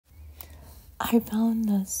I found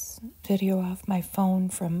this video off my phone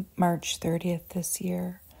from March 30th this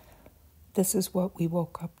year. This is what we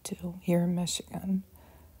woke up to here in Michigan.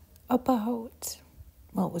 It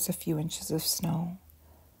was a few inches of snow.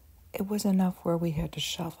 It was enough where we had to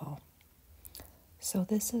shovel. So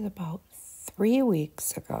this is about 3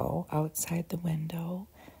 weeks ago outside the window.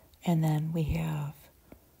 And then we have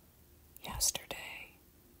yesterday,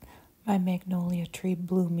 my magnolia tree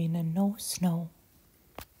blooming and no snow.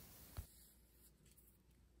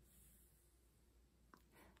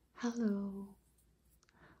 Hello.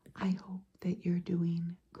 I hope that you're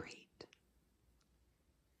doing great.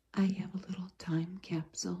 I have a little time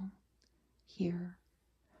capsule here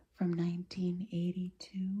from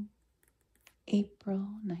 1982, April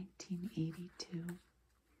 1982,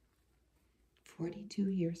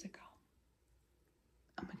 42 years ago.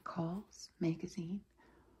 A McCalls magazine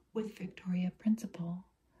with Victoria Principal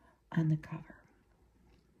on the cover.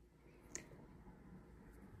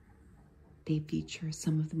 They feature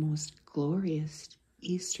some of the most glorious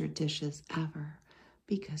Easter dishes ever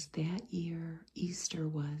because that year Easter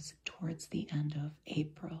was towards the end of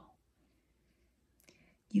April.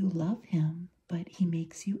 You love him, but he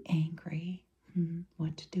makes you angry.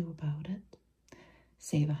 What to do about it?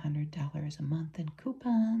 Save $100 a month in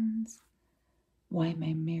coupons. Why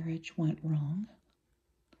my marriage went wrong.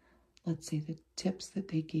 Let's say the tips that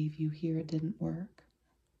they gave you here didn't work.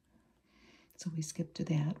 So we skip to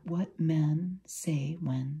that. What men say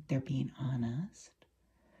when they're being honest.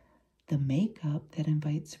 The makeup that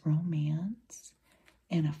invites romance.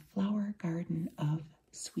 And a flower garden of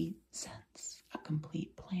sweet scents. A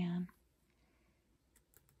complete plan.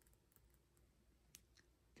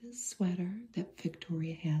 This sweater that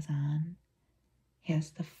Victoria has on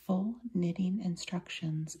has the full knitting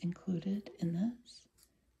instructions included in this.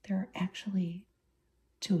 There are actually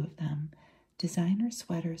 2 of them. Designer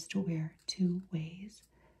sweaters to wear 2 ways.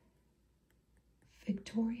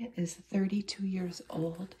 Victoria is 32 years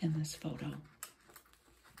old in this photo.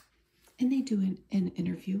 And they do an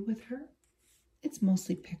interview with her. It's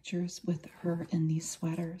mostly pictures with her in these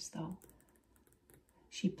sweaters, though.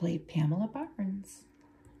 She played Pamela Barnes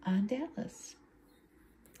on Dallas.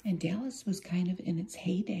 And Dallas was kind of in its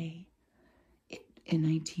heyday in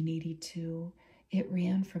 1982. It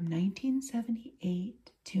ran from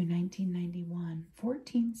 1978 to 1991,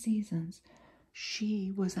 14 seasons.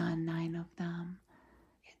 She was on 9 of them.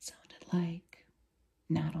 It sounded like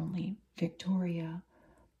not only Victoria,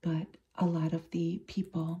 but a lot of the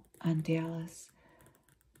people on Dallas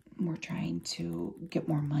were trying to get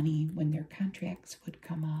more money when their contracts would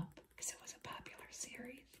come up because it was a popular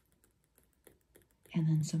series. And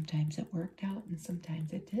then sometimes it worked out and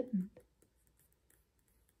sometimes it didn't.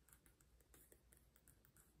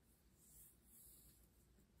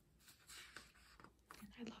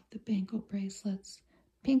 I love the bangle bracelets.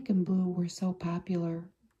 Pink and blue were so popular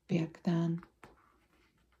back then.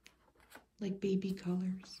 Like baby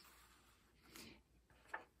colors.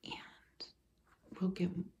 And we'll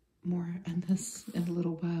get more on this in a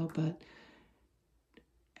little while, but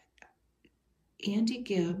Andy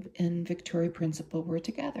Gibb and Victoria Principal were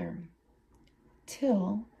together.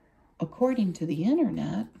 Till, according to the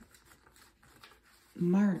internet,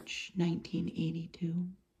 March 1982.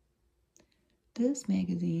 This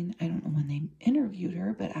magazine, I don't know when they interviewed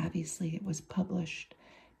her, but obviously it was published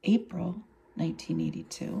April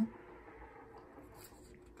 1982.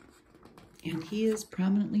 And he is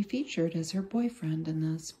prominently featured as her boyfriend in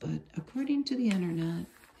this, but according to the internet,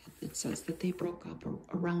 it says that they broke up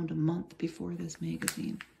around a month before this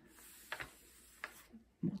magazine.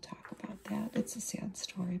 We'll talk about that. It's a sad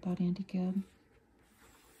story about Andy Gibb.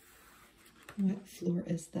 What floor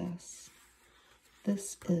is this?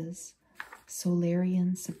 This is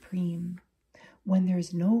Solarian Supreme. When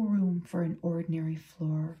there's no room for an ordinary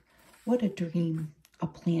floor, what a dream, a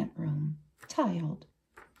plant room, tiled,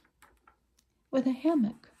 with a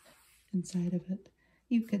hammock inside of it.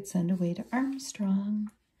 You could send away to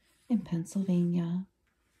Armstrong in Pennsylvania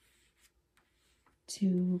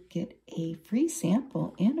to get a free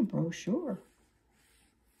sample and a brochure.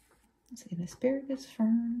 Let's see, an asparagus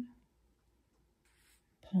fern,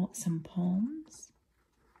 some palms,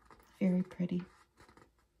 very pretty.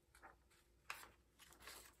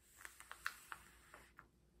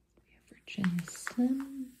 We have Virginia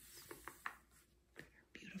Slims, her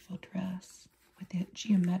beautiful dress with that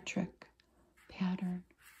geometric pattern.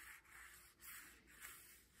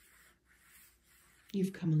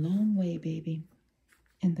 You've come a long way, baby.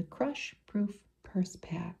 And the crush-proof purse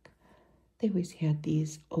pack. They always had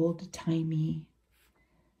these old-timey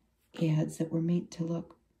ads that were made to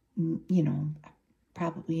look, you know,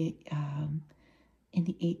 probably in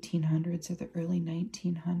the 1800s or the early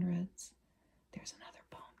 1900s. There's another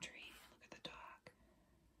palm tree. Look at the dog.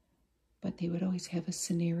 But they would always have a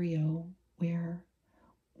scenario where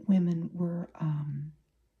women were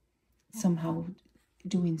somehow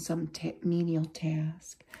doing some menial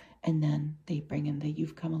task, and then they bring in the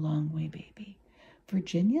 "You've Come a Long Way, Baby."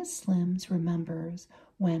 Virginia Slims remembers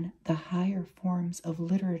when the higher forms of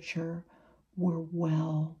literature were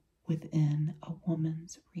well within a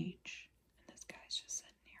woman's reach. And this guy's just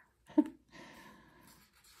sitting here.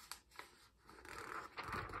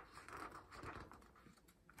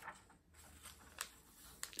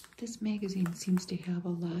 This magazine seems to have a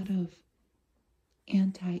lot of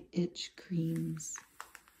anti-itch creams.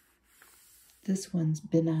 This one's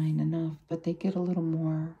benign enough, but they get a little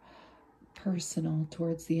more personal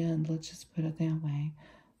towards the end. Let's just put it that way.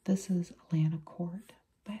 This is Lana Court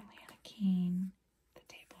by Lana Keene. The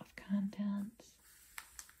table of contents.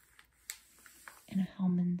 And a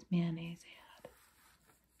Hellmann's mayonnaise ad.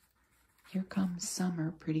 Here comes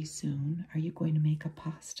summer pretty soon. Are you going to make a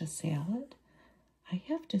pasta salad? I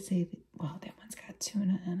have to say that, well, that one's got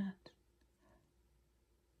tuna in it.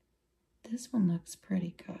 This one looks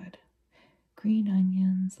pretty good. Green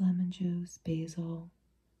onions, lemon juice, basil,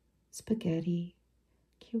 spaghetti,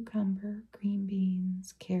 cucumber, green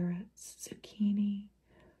beans, carrots, zucchini,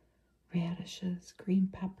 radishes, green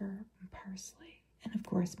pepper, and parsley, and of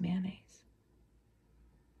course mayonnaise.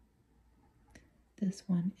 This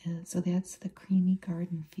one is, so that's the Creamy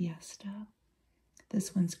Garden Fiesta.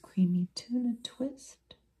 This one's creamy tuna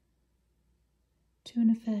twist,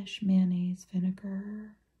 tuna fish, mayonnaise,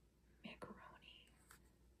 vinegar, macaroni,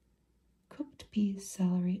 cooked peas,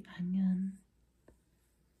 celery, onion,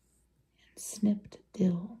 and snipped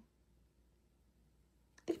dill.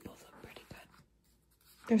 They both look pretty good.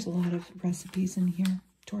 There's a lot of recipes in here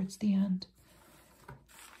towards the end.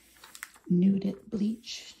 Nude it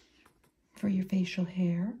bleach for your facial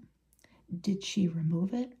hair. Did she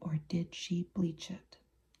remove it or did she bleach it?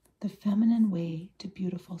 The feminine way to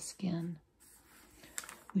beautiful skin.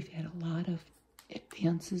 We've had a lot of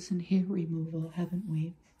advances in hair removal, haven't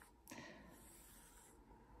we?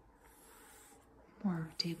 More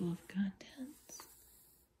table of contents.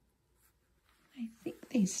 I think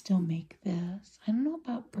they still make this. I don't know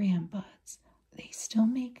about brand, but they still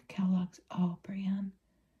make Kellogg's All Brand.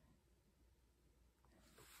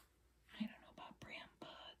 I don't know about brand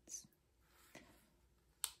buds.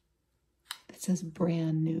 It says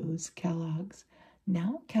brand news, Kellogg's.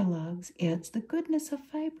 Now Kellogg's adds the goodness of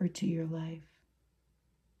fiber to your life.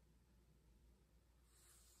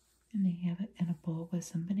 And they have it in a bowl with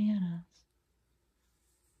some bananas.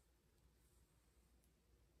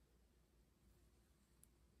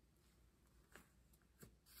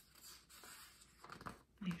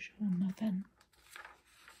 Usual muffin.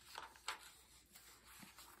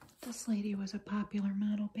 This lady was a popular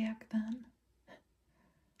model back then.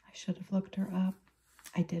 I should have looked her up.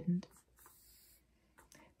 I didn't.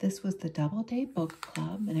 This was the Doubleday Book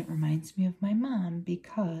Club, and it reminds me of my mom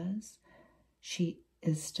because she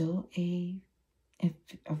is still a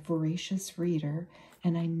voracious reader,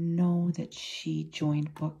 and I know that she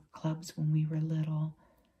joined book clubs when we were little.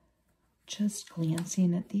 Just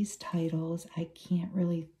glancing at these titles, I can't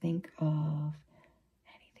really think of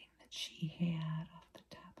anything that she had off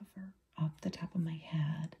the top of my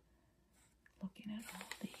head. Looking at all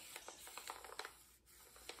these.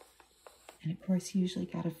 And of course, you usually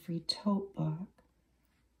got a free tote book.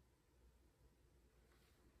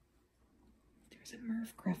 There's a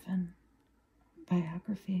Merv Griffin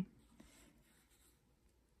biography.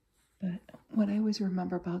 But what I always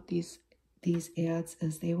remember about these ads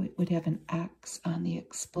is they would have an X on the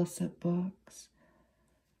explicit books.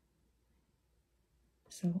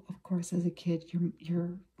 So, of course, as a kid,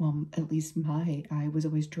 well, at least I was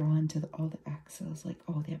always drawn to all the X's. Like,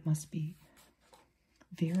 oh, that must be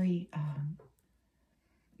very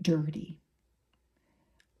dirty.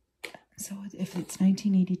 So, if it's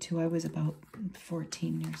 1982, I was about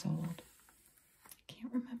 14 years old. I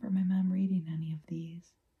can't remember my mom reading any of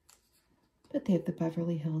these. But they have the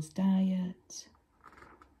Beverly Hills Diet.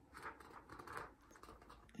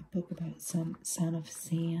 A book about some Son of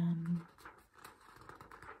Sam.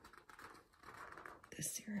 The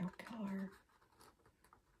serial killer.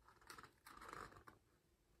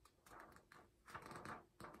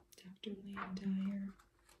 Dr. Liam Dyer.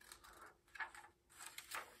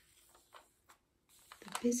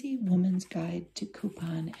 The Busy Woman's Guide to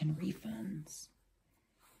Coupon and Refunds.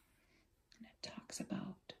 And it talks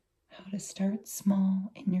about how to start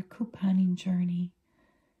small in your couponing journey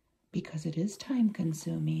because it is time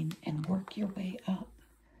consuming, and work your way up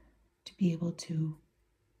to be able to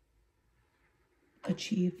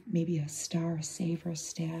achieve maybe a star saver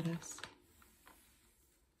status.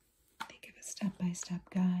 They give a step-by-step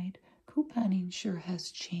guide. Couponing sure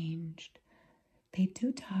has changed. They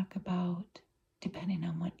do talk about, depending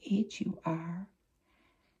on what age you are,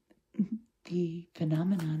 the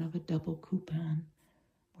phenomenon of a double coupon,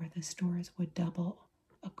 where the stores would double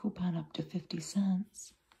a coupon up to 50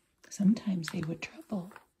 cents. Sometimes they would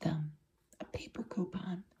treble them, a paper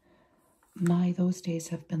coupon. Those days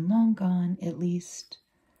have been long gone, at least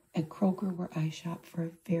at Kroger, where I shop for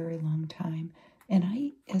a very long time. And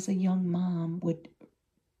I, as a young mom,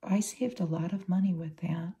 I saved a lot of money with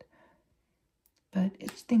that. But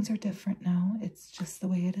things are different now. It's just the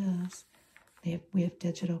way it is. We have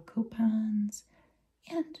digital coupons,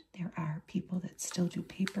 and there are people that still do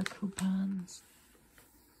paper coupons.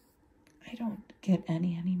 I don't get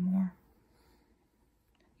any anymore.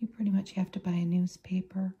 You pretty much have to buy a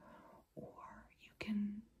newspaper, or you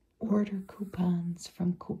can order coupons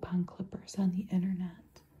from coupon clippers on the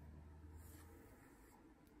internet.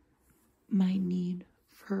 My need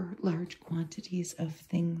for large quantities of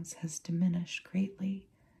things has diminished greatly,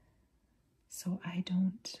 so I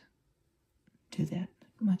don't do that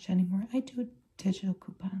much anymore. I do digital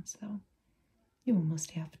coupons, though. You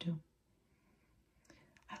almost have to.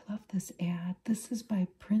 I love this ad. This is by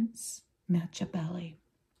Prince Machiavelli.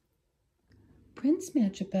 Prince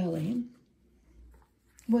Machiavelli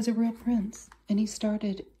was a real prince, and he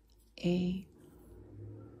started a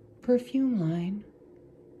perfume line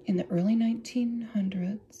in the early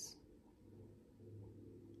 1900s.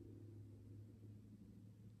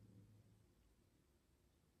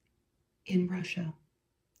 In Russia.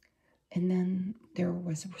 And then there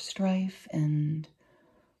was strife, and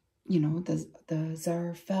the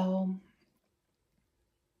Tsar fell,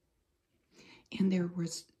 and there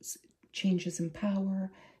was changes in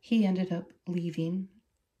power. He ended up leaving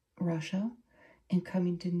Russia and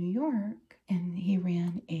coming to New York, and he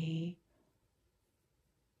ran an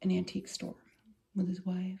antique store with his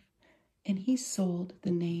wife, and he sold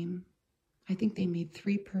the name. I think they made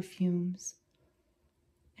 3 perfumes,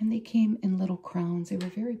 and they came in little crowns. They were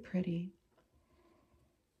very pretty.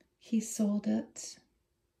 He sold it,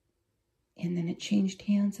 and then it changed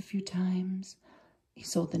hands a few times. He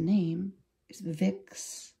sold the name.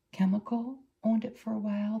 Vicks Chemical owned it for a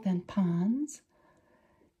while, then Pond's.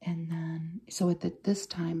 And then, so at this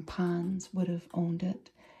time, Pond's would have owned it,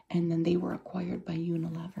 and then they were acquired by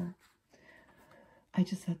Unilever. I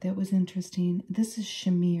just thought that was interesting. This is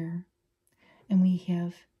Shamir, and we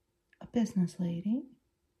have a business lady,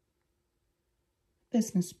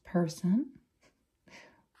 business person,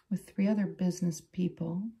 with 3 other business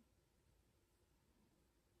people,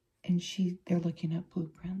 and they're looking at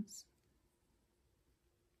blueprints.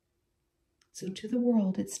 So to the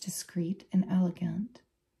world, it's discreet and elegant,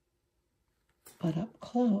 but up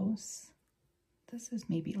close, this is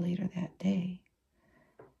maybe later that day,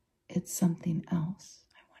 it's something else.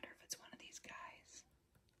 I wonder if it's one of these guys.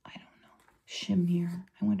 I don't know. Shamir.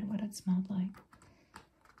 I wonder what it smelled like.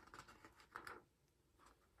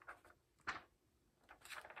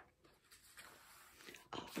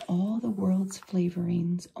 Of all the world's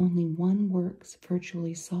flavorings, only one works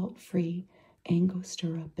virtually salt-free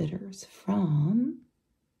Angostura bitters from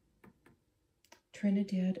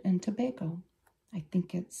Trinidad and Tobago. I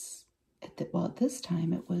think it's, at this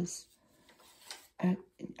time it was at,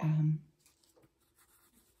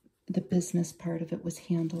 the business part of it was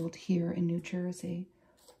handled here in New Jersey,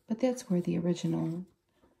 but that's where the original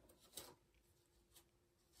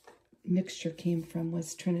mixture came from,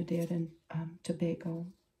 was Trinidad and Tobago.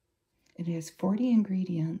 It has 40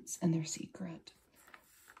 ingredients, and they're secret.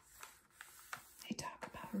 They talk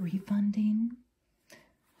about refunding,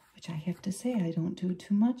 which I have to say I don't do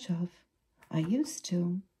too much of. I used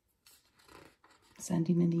to.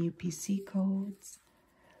 Sending in the UPC codes.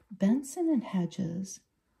 Benson and Hedges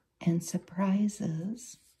and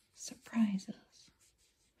surprises. Surprises.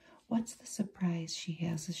 What's the surprise she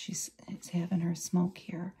has as she's having her smoke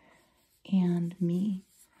here? And me.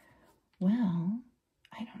 Well,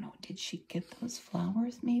 I don't know. Did she get those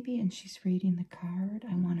flowers maybe? And she's reading the card.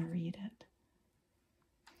 I want to read it.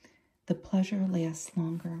 The pleasure lasts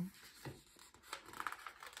longer.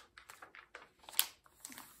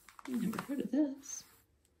 Never heard of this.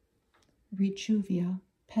 Rejuvia,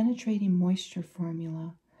 penetrating moisture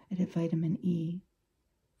formula. It had vitamin E.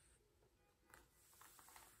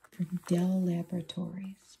 From Dell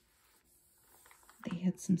Laboratories. They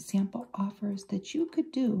had some sample offers that you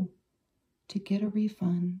could do to get a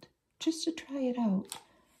refund, just to try it out.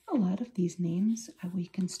 A lot of these names we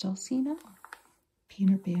can still see now.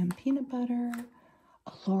 Peter Pan peanut butter,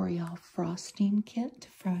 a L'Oreal frosting kit to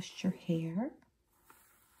frost your hair.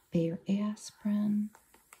 Bayer aspirin.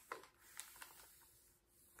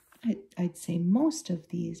 I'd say most of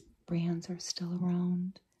these brands are still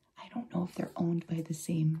around. I don't know if they're owned by the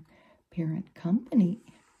same parent company.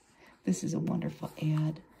 This is a wonderful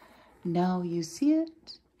ad. Now you see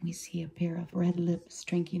it. We see a pair of red lips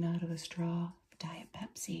drinking out of a straw of Diet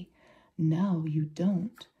Pepsi. Now you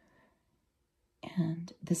don't.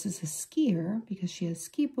 And this is a skier because she has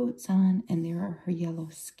ski boots on and there are her yellow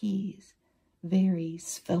skis. Very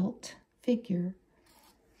svelte figure.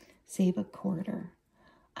 Save a quarter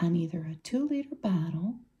on either a 2-liter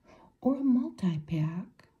bottle or a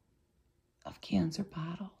multi-pack of cans or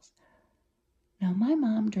bottles. Now, my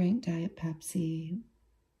mom drank Diet Pepsi,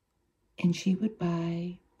 and she would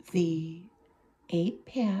buy the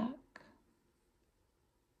 8-pack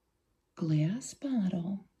glass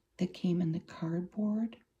bottle that came in the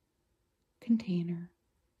cardboard container.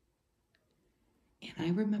 And I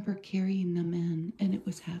remember carrying them in, and it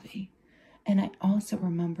was heavy. And I also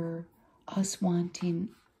remember us wanting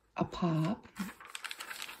a pop,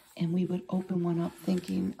 and we would open one up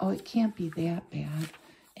thinking, oh, it can't be that bad,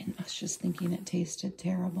 and us just thinking it tasted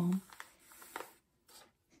terrible.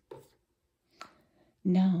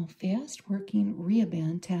 Now, fast-working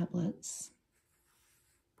Riaban tablets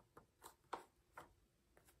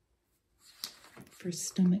for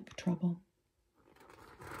stomach trouble.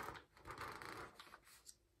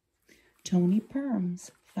 Tony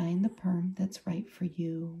Perms, find the perm that's right for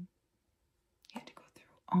you. You have to go through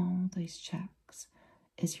all these checks.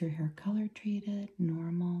 Is your hair color treated,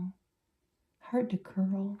 normal, hard to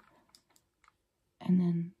curl? And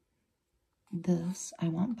then this, I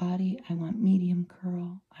want body, I want medium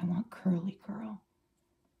curl, I want curly curl.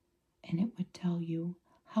 And it would tell you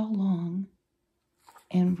how long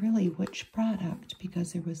and really which product,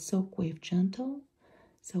 because there was Silk Wave Gentle,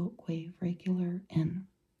 Silk Wave Regular, and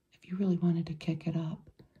if you really wanted to kick it up,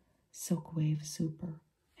 Silk Wave Super,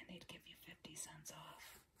 and they'd give you 50 cents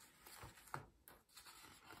off.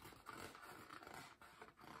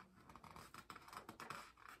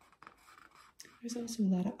 There's also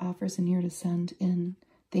a lot of offers in here to send in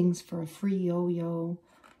things for a free yo-yo,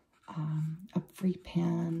 a free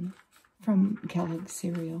pen from Kellogg's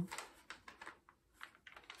cereal.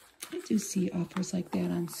 I do see offers like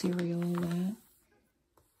that on cereal a lot.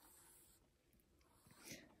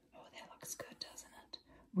 Oh, that looks good, doesn't it?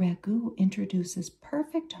 Ragu introduces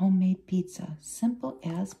perfect homemade pizza, simple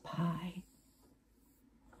as pie.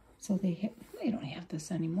 So they don't have this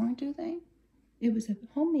anymore, do they? It was a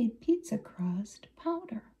homemade pizza crust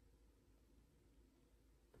powder.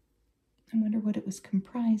 I wonder what it was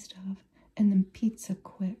comprised of. And then Pizza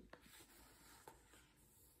Quick.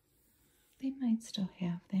 They might still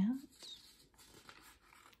have that.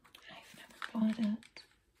 I've never bought it.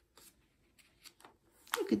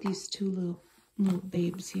 Look at these two little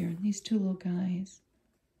babes here. These two little guys.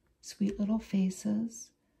 Sweet little faces.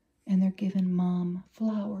 And they're giving mom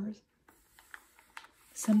flowers.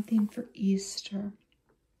 Something for Easter.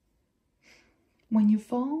 When you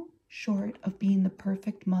fall short of being the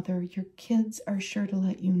perfect mother, your kids are sure to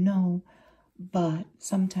let you know, but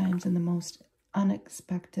sometimes in the most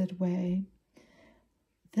unexpected way.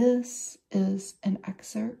 This is an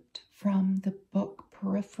excerpt from the book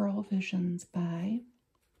Peripheral Visions by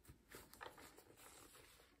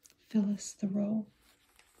Phyllis Thoreau,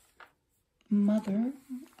 mother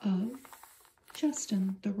of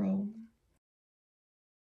Justin Thoreau.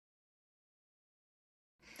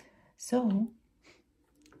 So,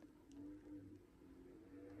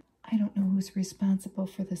 I don't know who's responsible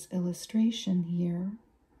for this illustration here.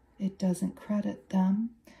 It doesn't credit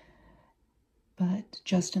them, but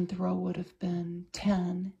Justin Thoreau would have been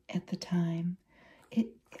 10 at the time.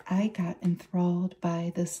 I got enthralled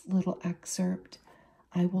by this little excerpt.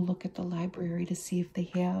 I will look at the library to see if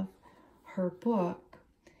they have her book.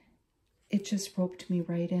 It just roped me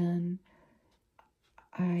right in.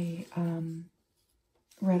 I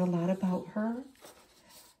read a lot about her.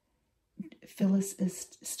 Phyllis is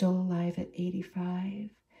still alive at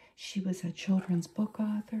 85. She was a children's book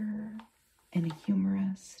author and a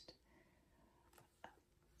humorist,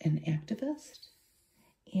 an activist,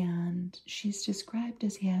 and she's described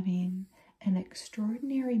as having an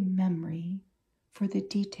extraordinary memory for the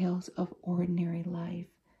details of ordinary life,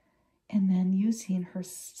 and then using her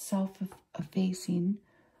self-effacing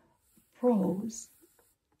prose.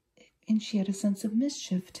 And she had a sense of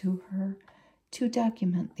mischief to her to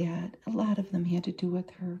document that. A lot of them had to do with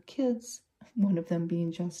her kids, one of them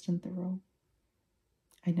being Justin Thoreau.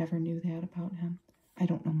 I never knew that about him. I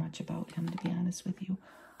don't know much about him, to be honest with you,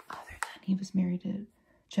 other than he was married to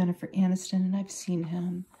Jennifer Aniston, and I've seen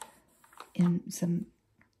him in some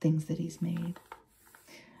things that he's made.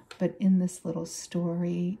 But in this little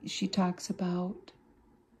story, she talks about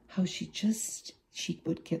how she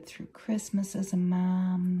would get through Christmas as a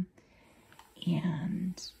mom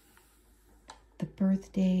and the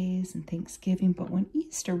birthdays and Thanksgiving. But when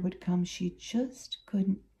Easter would come, she just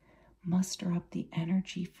couldn't muster up the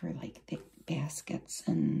energy for like the baskets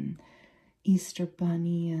and Easter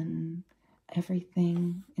bunny and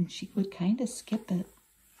everything. And she would kind of skip it.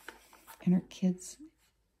 And her kids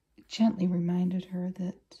gently reminded her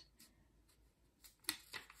that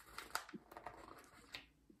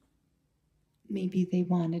maybe they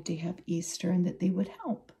wanted to have Easter and that they would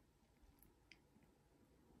help.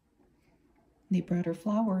 They brought her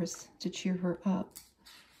flowers to cheer her up.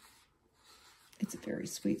 It's a very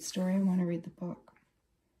sweet story. I want to read the book.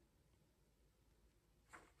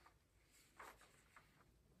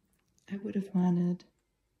 I would have wanted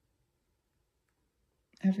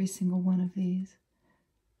every single one of these.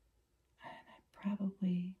 And I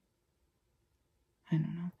probably, I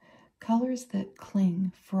don't know. Colors that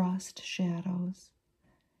cling, frost shadows,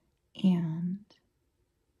 and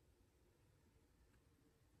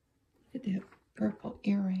look at that purple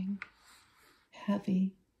earring,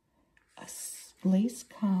 heavy, a lace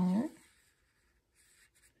collar,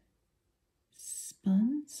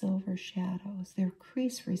 spun silver shadows. They're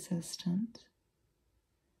crease resistant.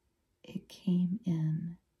 It came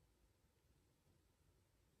in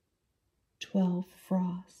 12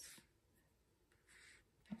 frosts.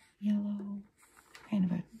 Yellow, kind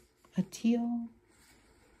of a teal,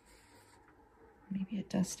 maybe a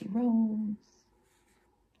dusty rose,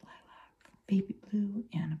 lilac, baby blue,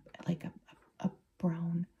 and like a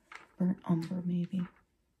brown burnt umber maybe.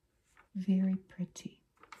 Very pretty.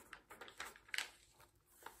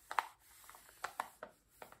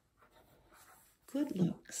 Good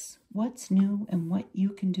looks. What's new and what you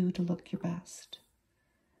can do to look your best.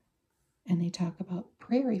 And they talk about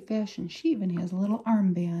prairie fashion. She even has a little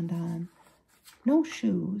armband on. No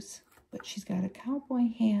shoes, but she's got a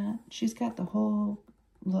cowboy hat. She's got the whole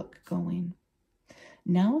look going.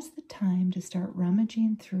 Now's the time to start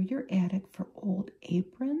rummaging through your attic for old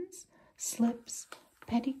aprons, slips,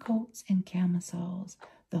 petticoats, and camisoles.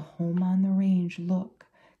 The home on the range look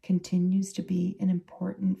continues to be an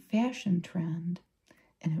important fashion trend.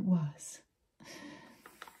 And it was.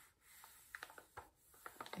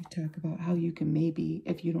 They talk about how you can maybe,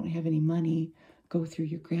 if you don't have any money, go through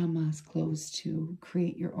your grandma's clothes to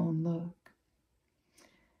create your own look.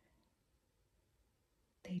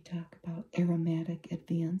 They talk about aromatic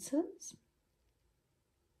advances.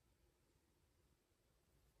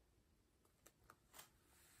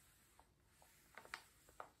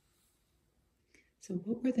 So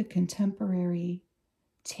what were the contemporary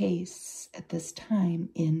tastes at this time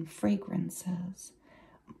in fragrances?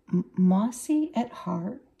 Mossy at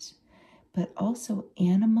heart, but also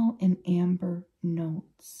animal and amber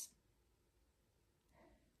notes.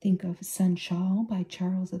 Think of Sensual by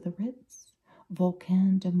Charles of the Ritz,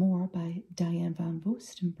 Volcan d'Amour by Diane van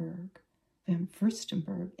Furstenberg, and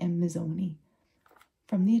Mizzoni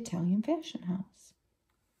from the Italian fashion house.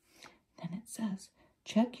 Then it says,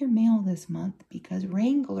 check your mail this month because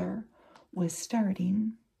Wrangler was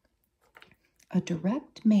starting a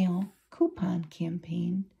direct mail coupon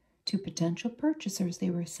campaign to potential purchasers. They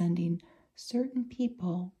were sending certain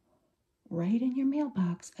people right in your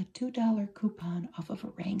mailbox a $2 coupon off of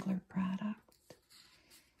a Wrangler product.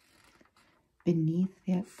 Beneath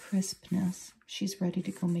that crispness, she's ready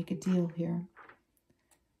to go make a deal here.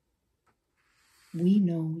 We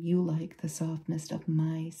know you like the softness of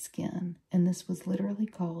my skin, and this was literally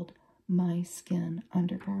called My Skin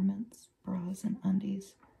undergarments, bras and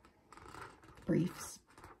undies, briefs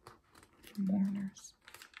for mourners.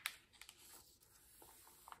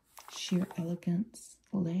 Sheer elegance,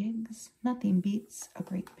 legs. Nothing beats a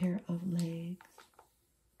great pair of legs.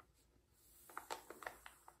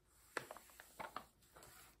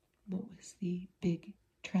 What was the big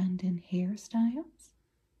trend in hairstyles?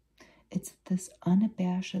 It's this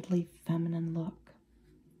unabashedly feminine look.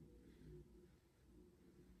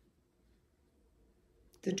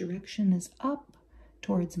 The direction is up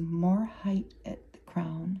towards more height at the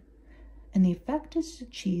crown, and the effect is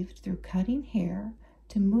achieved through cutting hair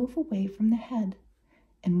to move away from the head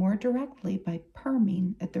and more directly by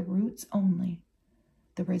perming at the roots only.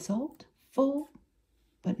 The result, full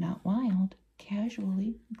but not wild,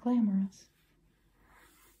 casually glamorous.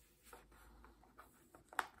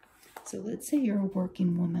 So let's say you're a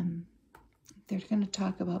working woman. They're going to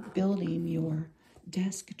talk about building your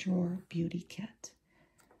desk drawer beauty kit.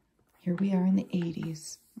 Here we are in the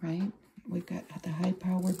 80s, right? We've got the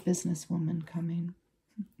high-powered businesswoman coming.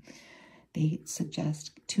 They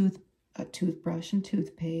suggest a toothbrush and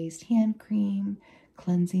toothpaste, hand cream,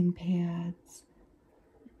 cleansing pads,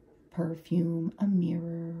 perfume, a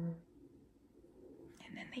mirror.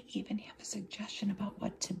 And then they even have a suggestion about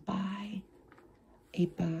what to buy. A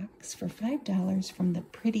box for $5 from the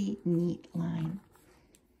Pretty Neat line.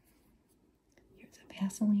 Here's a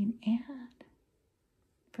Vaseline ad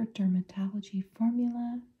for dermatology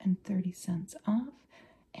formula and 30 cents off.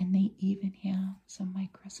 And they even have some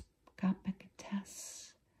microscopic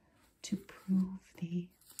tests to prove the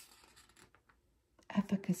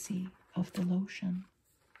efficacy of the lotion.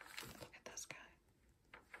 Look at this guy.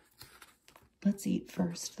 Let's eat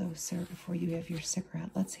first, though, sir, before you have your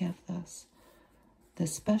cigarette. Let's have this. The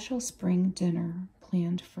special spring dinner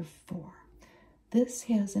planned for 4. This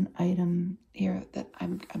has an item here that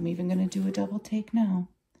I'm even going to do a double take now.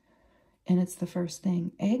 And it's the first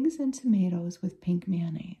thing. Eggs and tomatoes with pink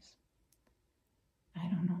mayonnaise. I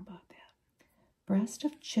don't know about that. Breast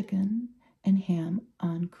of chicken and ham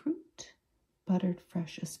en croûte. Buttered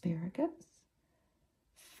fresh asparagus.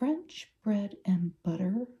 French bread and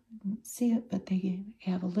butter. I don't see it, but they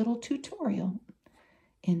have a little tutorial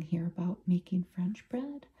in here about making French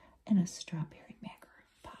bread and a strawberry macaroon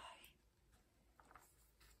pie.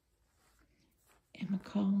 And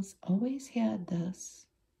McCall's always had this,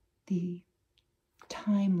 the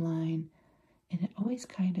timeline, and it always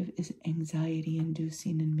kind of is anxiety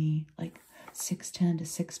inducing in me, like 6:10 to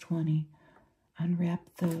 6:20. Unwrap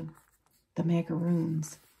the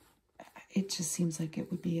macaroons. It just seems like it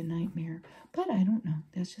would be a nightmare, but I don't know.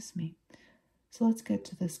 That's just me. So let's get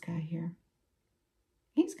to this guy here.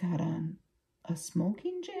 He's got on a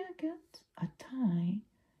smoking jacket, a tie,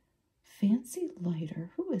 fancy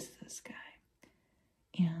lighter. Who is this guy?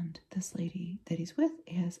 And this lady that he's with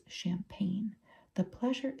has champagne. The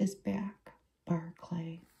pleasure is back,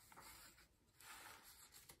 Barclay.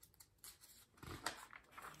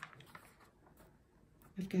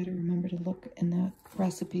 I've got to remember to look in the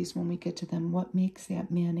recipes when we get to them. What makes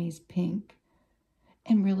that mayonnaise pink?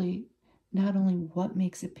 And really, not only what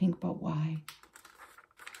makes it pink, but why?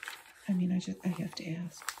 I mean, I have to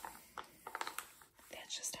ask.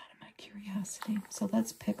 That's just out of my curiosity. So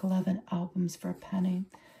let's pick 11 albums for a penny.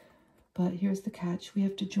 But here's the catch. We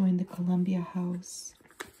have to join the Columbia House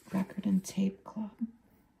Record and Tape Club.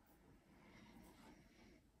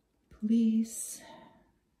 Police.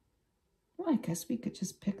 Well, I guess we could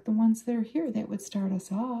just pick the ones that are here. That would start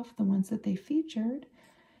us off. The ones that they featured.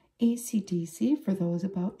 AC/DC, for those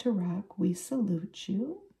about to rock. We salute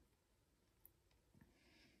you.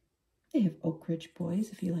 They have Oak Ridge Boys,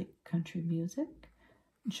 if you like country music.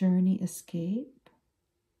 Journey Escape.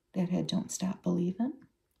 That had Don't Stop Believin'.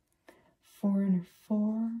 Foreigner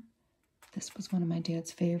 4. This was one of my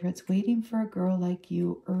dad's favorites. Waiting for a Girl Like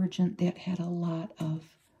You. Urgent. That had a lot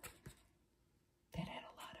of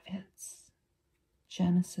hits.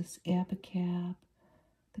 Genesis, Abacab.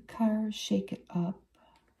 The Cars, Shake It Up.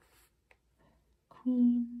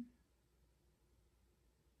 Queen.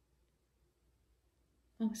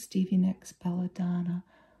 Oh, Stevie Nicks, Belladonna.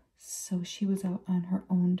 So she was out on her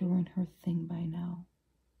own doing her thing by now.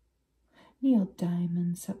 Neil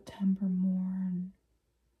Diamond, September Morn.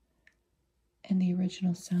 And the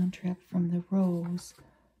original soundtrack from The Rose.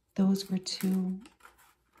 Those were 2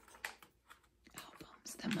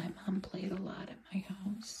 albums that my mom played a lot at my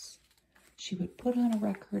house. She would put on a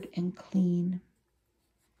record and clean.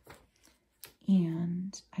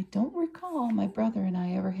 And I don't recall my brother and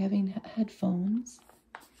I ever having headphones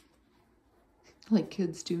like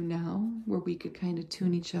kids do now, where we could kind of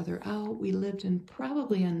tune each other out. We lived in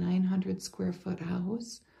probably a 900 square foot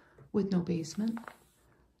house with no basement,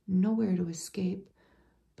 nowhere to escape,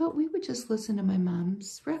 but we would just listen to my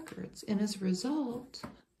mom's records. And as a result,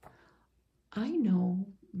 I know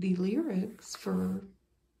the lyrics for,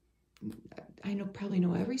 probably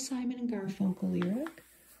know every Simon and Garfunkel lyric,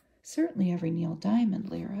 certainly every Neil Diamond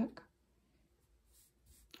lyric,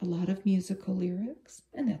 a lot of musical lyrics,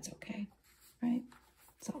 and that's okay. Right?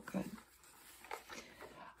 It's all good.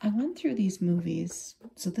 I went through these movies.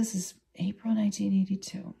 So this is April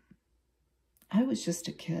 1982. I was just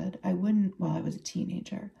a kid. I was a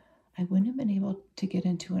teenager. I wouldn't have been able to get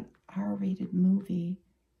into an R-rated movie.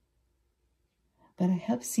 But I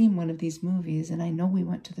have seen one of these movies, and I know we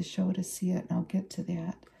went to the show to see it, and I'll get to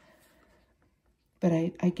that. But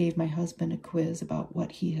I gave my husband a quiz about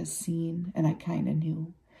what he has seen, and I kind of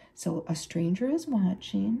knew. So A Stranger is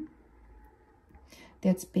Watching.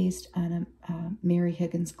 That's based on a Mary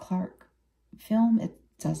Higgins Clark film. It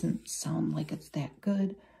doesn't sound like it's that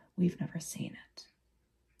good. We've never seen it.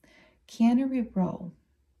 Cannery Row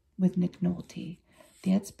with Nick Nolte.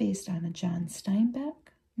 That's based on a John Steinbeck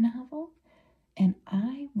novel. And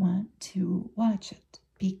I want to watch it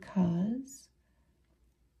because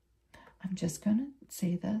I'm just going to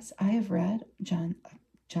say this. I have read John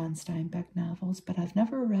Steinbeck novels, but I've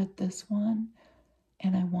never read this one.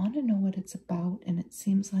 And I want to know what it's about. And it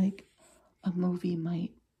seems like a movie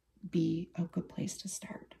might be a good place to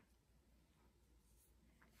start.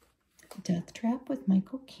 Death Trap with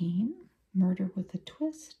Michael Caine. Murder with a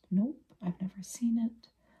Twist. Nope, I've never seen it.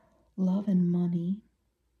 Love and Money.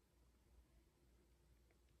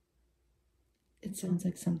 It sounds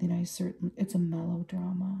like something it's a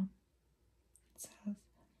melodrama. It says.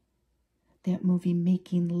 That movie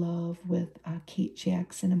Making Love with Kate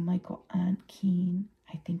Jackson and Michael Caine.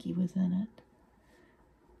 I think he was in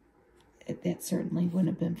it. That certainly wouldn't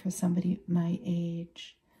have been for somebody my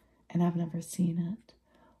age. And I've never seen it.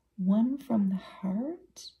 One from the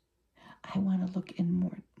Heart. I want to look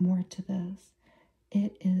in more to this.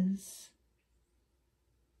 It is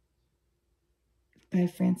by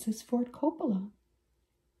Francis Ford Coppola.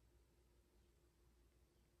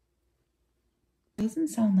 Doesn't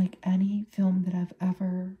sound like any film that I've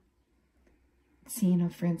ever seen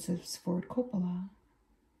of Francis Ford Coppola.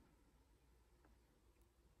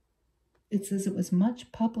 It says it was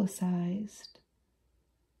much publicized.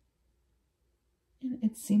 And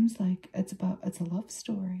it seems like it's a love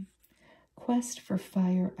story. Quest for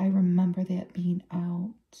Fire, I remember that being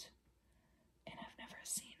out, and I've never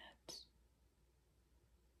seen it.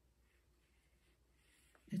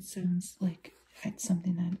 It sounds like it's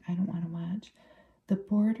something that I don't want to watch. The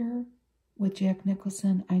Border with Jack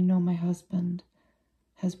Nicholson, I know my husband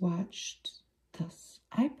has watched this.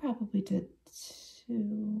 I probably did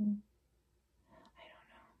too.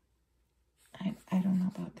 I don't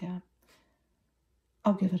know about that.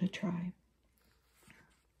 I'll give it a try.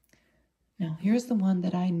 Now, here's the one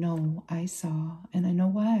that I know I saw, and I know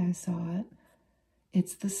why I saw it.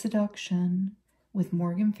 It's The Seduction with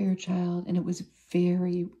Morgan Fairchild, and it was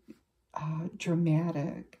very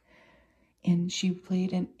dramatic. And she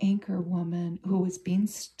played an anchor woman who was being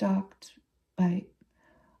stalked by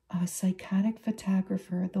a psychotic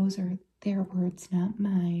photographer. Those are their words, not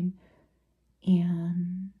mine.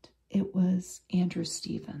 And it was Andrew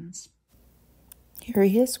Stevens. Here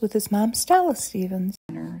he is with his mom, Stella Stevens.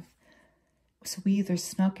 So we either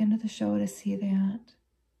snuck into the show to see that,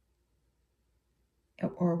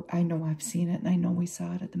 or I know I've seen it, and I know we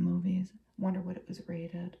saw it at the movies. Wonder what it was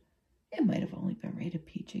rated. It might have only been rated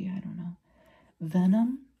PG, I don't know.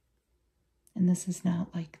 Venom, and this is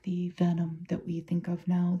not like the Venom that we think of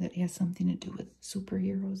now that has something to do with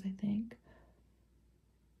superheroes, I think.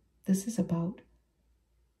 This is about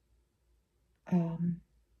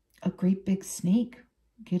a great big snake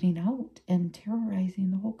getting out and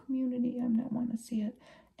terrorizing the whole community. I don't want to see it.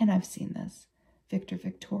 And I've seen this. Victor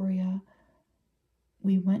Victoria.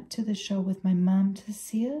 We went to the show with my mom to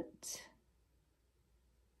see it.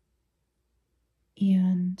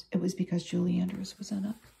 And it was because Julie Andrews was in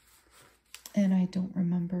it. And I don't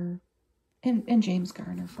remember. And James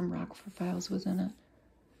Garner from Rockford Files was in it.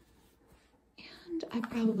 And I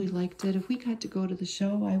probably liked it. If we got to go to the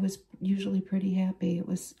show, I was usually pretty happy. It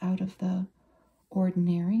was out of the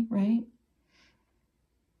ordinary, right?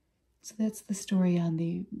 So that's the story on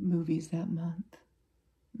the movies that month.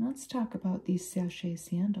 Let's talk about these sachet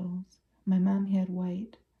sandals. My mom had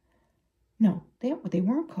white. No, they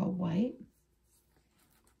weren't called white.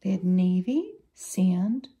 They had navy,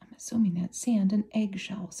 sand. I'm assuming that's sand, and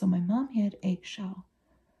eggshell. So my mom had eggshell.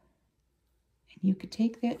 And you could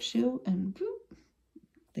take that shoe and whoop,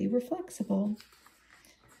 they were flexible.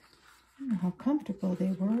 I don't know how comfortable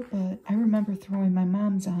they were, but I remember throwing my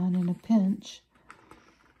mom's on in a pinch.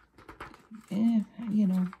 You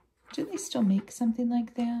know, do they still make something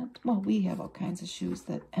like that? Well, we have all kinds of shoes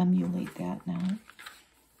that emulate that now.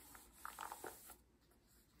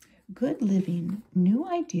 Good Living, new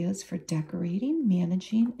ideas for decorating,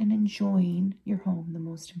 managing, and enjoying your home, the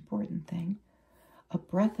most important thing. A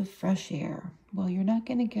breath of fresh air. Well, you're not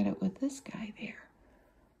going to get it with this guy there,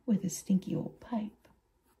 with a stinky old pipe.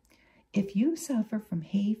 If you suffer from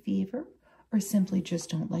hay fever or simply just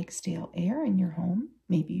don't like stale air in your home,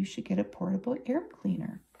 maybe you should get a portable air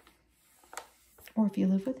cleaner. Or if you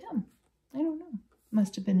live with him, I don't know.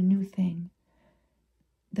 Must have been a new thing.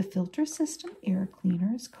 The filter system air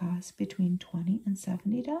cleaners cost between $20 and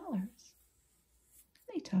 $70.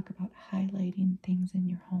 They talk about highlighting things in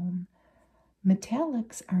your home.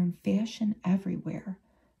 Metallics are in fashion everywhere.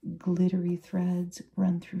 Glittery threads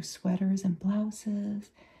run through sweaters and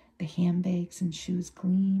blouses. The handbags and shoes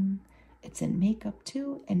gleam. It's in makeup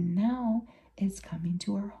too, and now it's coming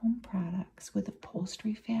to our home products with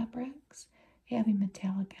upholstery fabrics, having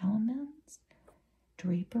metallic elements.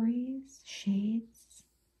 draperies, shades,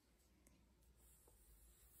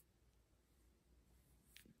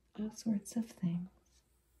 all sorts of things.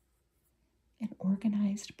 An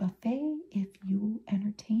organized buffet if you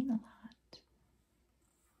entertain a lot.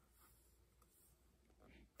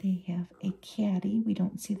 They have a caddy. We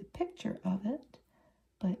don't see the picture of it,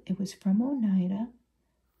 but it was from Oneida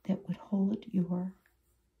that would hold your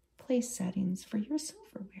place settings for your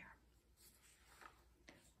silverware.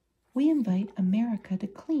 We invite America to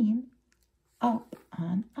clean up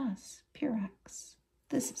on us, Purex.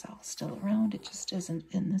 This is all still around. It just isn't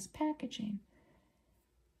in this packaging.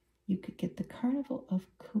 You could get the Carnival of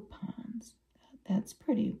Coupons. That's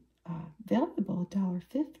pretty valuable,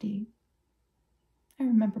 $1.50. I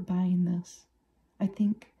remember buying this. I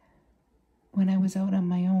think when I was out on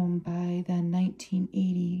my own by then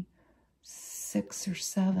 1986 or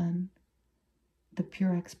 7, the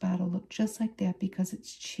Purex bottle looked just like that because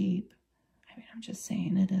it's cheap. I mean, I'm just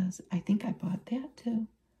saying it is. I think I bought that too.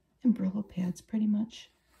 And Brillo pads pretty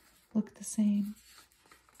much look the same.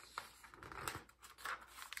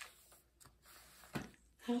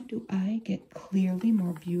 How do I get clearly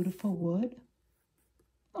more beautiful wood?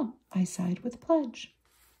 Oh, I side with Pledge.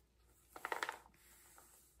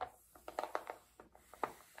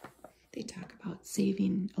 They talk about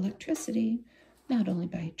saving electricity, not only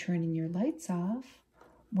by turning your lights off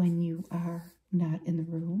when you are not in the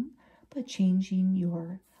room, but changing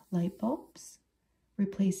your light bulbs,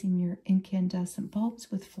 replacing your incandescent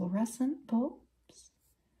bulbs with fluorescent bulbs,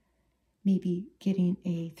 maybe getting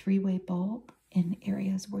a 3-way bulb in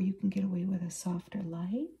areas where you can get away with a softer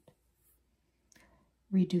light,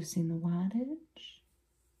 reducing the wattage.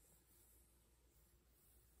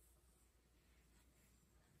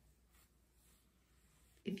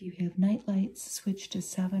 If you have night lights, switch to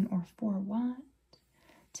 7 or 4 watt.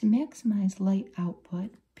 To maximize light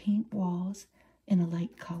output, paint walls in a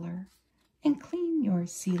light color and clean your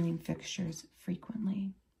ceiling fixtures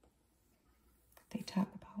frequently. They talk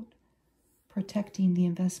about protecting the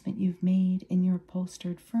investment you've made in your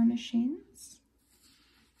upholstered furnishings.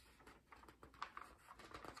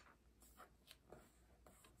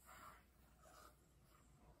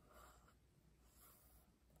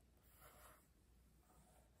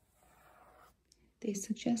 They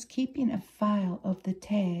suggest keeping a file of the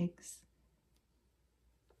tags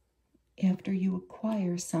after you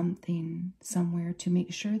acquire something somewhere to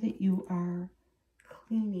make sure that you are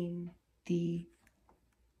cleaning the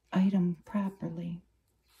item properly.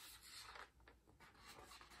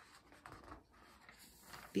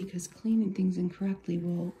 Because cleaning things incorrectly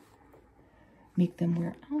will make them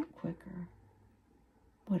wear out quicker.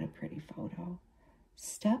 What a pretty photo.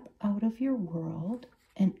 Step out of your world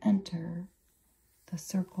and enter the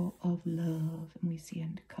circle of love. And we see a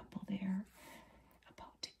couple there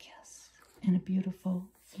about to kiss. And a beautiful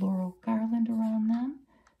floral garland around them.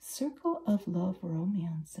 Circle of love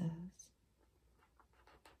romances.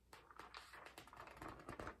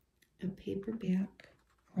 A paperback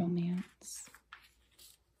romance.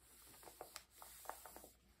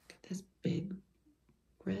 Got this big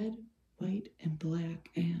red, white, and black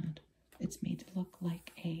ad. It's made to look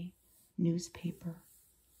like a newspaper.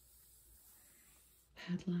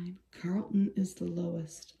 Headline, Carlton is the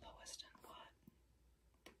lowest. Lowest in what?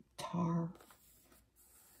 Tar.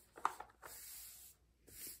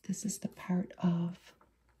 This is the part of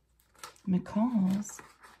McCalls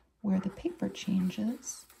where the paper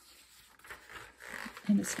changes.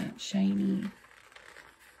 And it's not shiny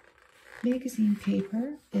magazine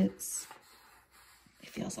paper. It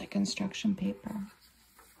feels like construction paper.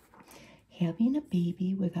 Having a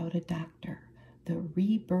baby without a doctor. The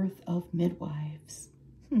rebirth of midwives.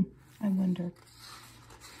 I wonder.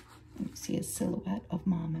 You see a silhouette of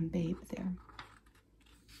mom and babe there.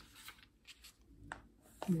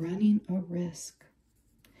 Running a risk.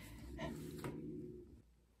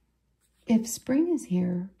 If spring is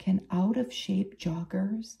here, can out-of-shape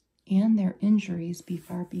joggers and their injuries be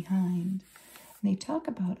far behind? And they talk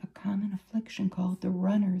about a common affliction called the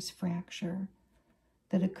runner's fracture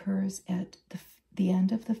that occurs at the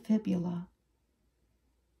end of the fibula.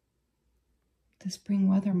 The spring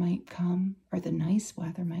weather might come, or the nice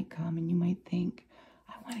weather might come, and you might think,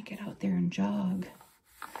 I want to get out there and jog.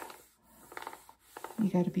 You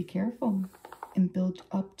got to be careful and build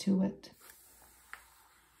up to it.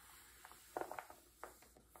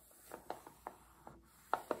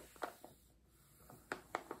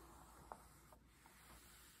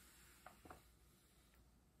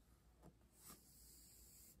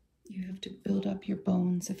 You have to build up your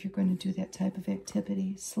bones if you're going to do that type of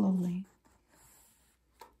activity slowly.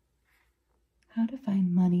 How to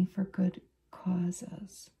find money for good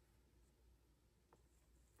causes.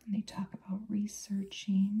 And they talk about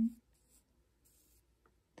researching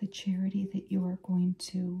the charity that you are going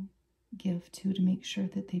to give to make sure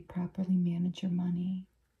that they properly manage your money.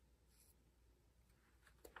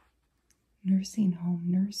 Nursing home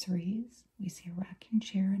nurseries. We see a rocking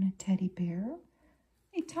chair and a teddy bear.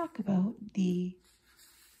 They talk about the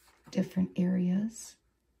different areas,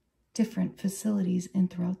 different facilities in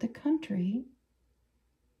throughout the country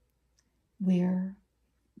where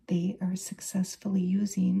they are successfully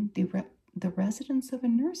using the residents of a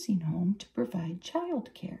nursing home to provide child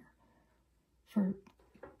care for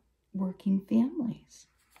working families.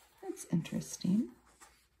 That's interesting.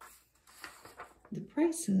 The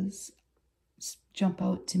prices jump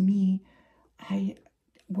out to me. I've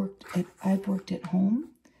worked at home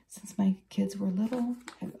since my kids were little,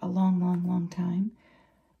 a long time.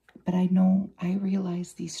 But I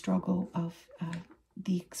realize the struggle of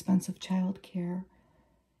the expense of child care.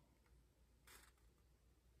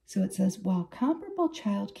 So it says, while comparable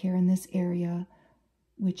child care in this area,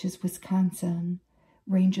 which is Wisconsin,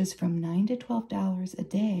 ranges from $9 to $12 a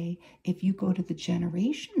day, if you go to the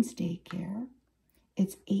Generations daycare,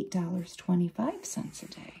 it's $8.25 a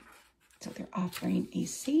day. So they're offering a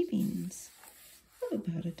savings of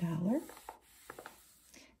about $1.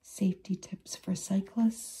 Safety tips for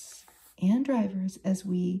cyclists and drivers as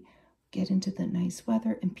we get into the nice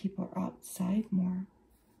weather and people are outside more.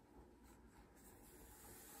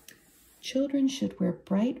 Children should wear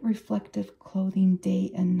bright, reflective clothing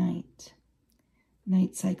day and night.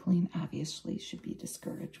 Night cycling obviously should be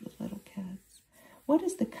discouraged with little kids. What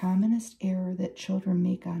is the commonest error that children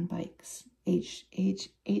make on bikes, age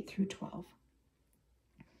 8 through 12?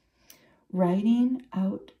 Riding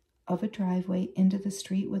out of a driveway into the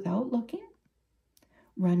street without looking,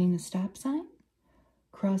 running a stop sign,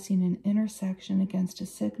 crossing an intersection against a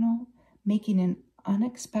signal, making an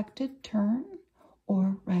unexpected turn,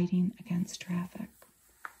 or riding against traffic.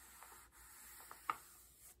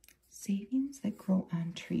 Savings that grow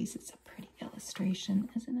on trees. It's a pretty illustration,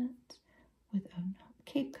 isn't it? With a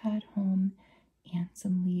Cape Cod home and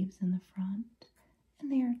some leaves in the front. And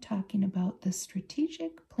they are talking about the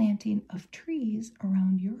strategic planting of trees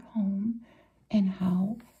around your home and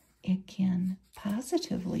how it can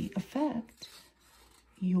positively affect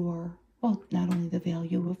your, well, not only the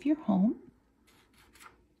value of your home,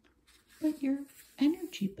 but your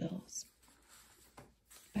energy bills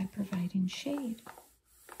by providing shade.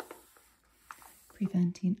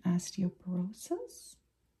 Preventing osteoporosis.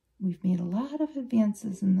 We've made a lot of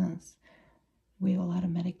advances in this. We have a lot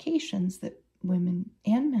of medications that women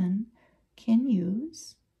and men can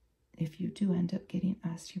use if you do end up getting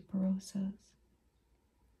osteoporosis.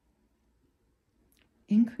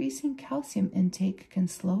 Increasing calcium intake can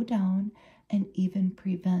slow down and even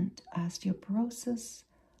prevent osteoporosis,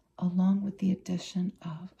 along with the addition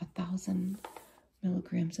of 1,000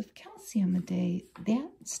 milligrams of calcium a day.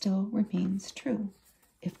 That still remains true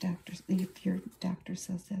if your doctor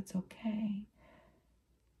says that's okay.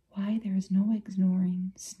 Why there is no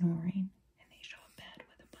ignoring snoring, and they show a bed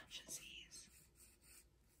with a bunch of Z's.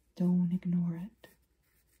 Don't ignore it.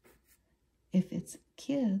 If it's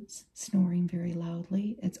kids snoring very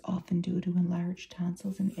loudly, it's often due to enlarged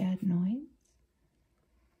tonsils and adenoids.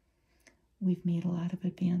 We've made a lot of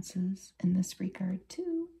advances in this regard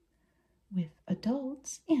too, with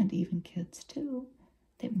adults and even kids too,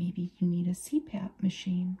 that maybe you need a CPAP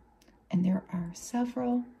machine. And there are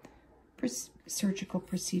several surgical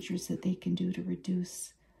procedures that they can do to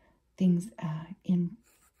reduce things in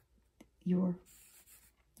your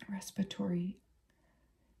respiratory,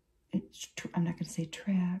 I'm not going to say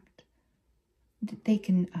tract. They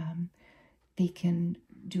can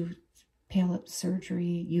do palate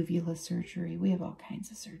surgery, uvula surgery. We have all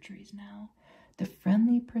kinds of surgeries now. The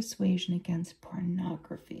friendly persuasion against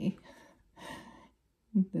pornography.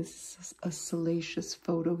 This is a salacious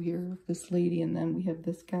photo here of this lady, and then we have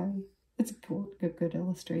this guy. It's a good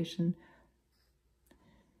illustration.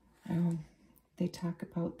 They talk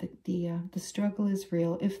about the struggle is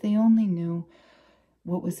real. If they only knew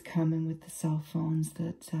what was coming with the cell phones,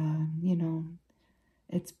 that, you know,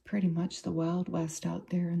 it's pretty much the Wild West out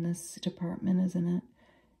there in this department, isn't it?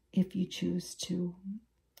 If you choose to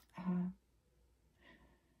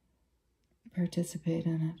participate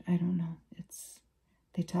in it. I don't know.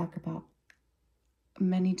 They talk about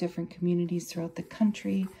many different communities throughout the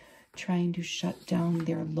country trying to shut down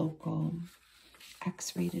their local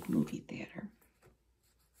X-rated movie theater.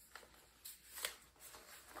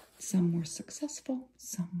 Some were successful,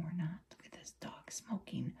 some were not. Look at this dog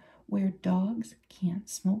smoking, where dogs can't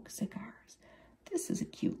smoke cigars. This is a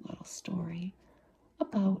cute little story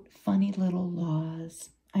about funny little laws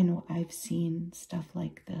I know I've seen stuff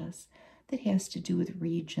like this that has to do with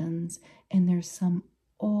regions, and there's some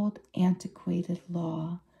old antiquated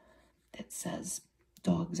law that says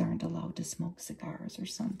dogs aren't allowed to smoke cigars or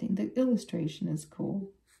something. The illustration is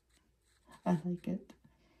cool. I like it.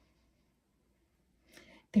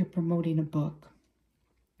 They're promoting a book,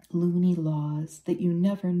 Loony Laws That You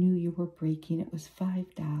Never Knew You Were Breaking. It was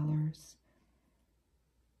 $5.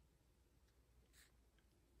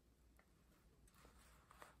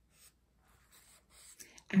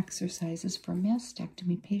 Exercises for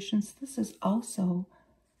mastectomy patients. This is also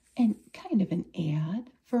kind of an ad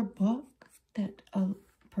for a book that a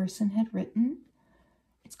person had written.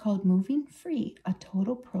 It's called Moving Free, a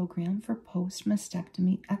total program for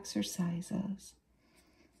post-mastectomy exercises.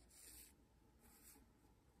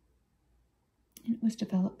 And it was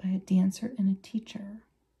developed by a dancer and a teacher.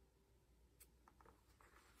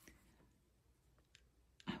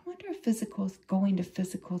 I wonder if going to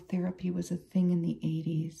physical therapy was a thing in the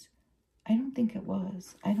 80s. I don't think it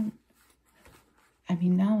was. I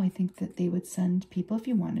mean, now I think that they would send people, if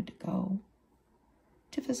you wanted to go,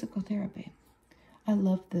 to physical therapy. I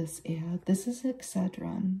love this ad. This is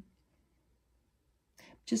Excedrin.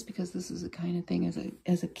 Just because this is the kind of thing,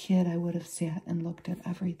 as a kid, I would have sat and looked at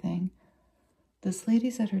everything. This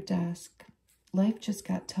lady's at her desk. Life just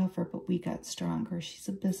got tougher, but we got stronger. She's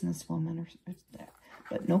a businesswoman,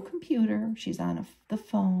 but no computer. She's on the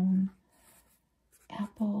phone.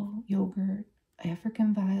 Apple, yogurt,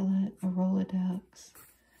 African violet, a Rolodex,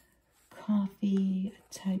 coffee,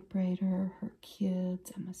 a typewriter, her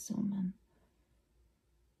kids, I'm assuming.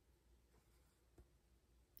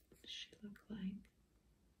 What does she look like?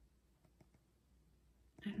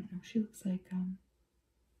 I don't know. She looks like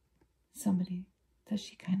somebody. Does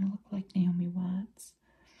she kind of look like Naomi Watts?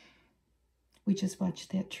 We just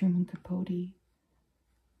watched that Truman Capote.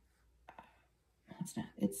 It's not.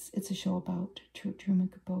 It's a show about Truman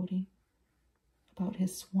Capote, about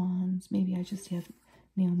his swans. Maybe I just have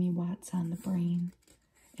Naomi Watts on the brain,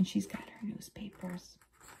 and she's got her newspapers.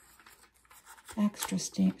 Extra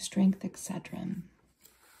strength Excedrin.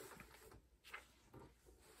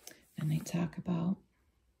 And they talk about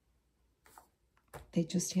they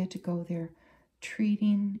just had to go there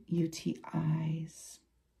treating UTIs.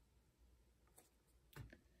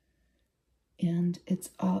 And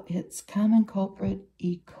it's common culprit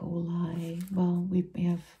E. coli. Well, we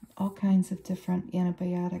have all kinds of different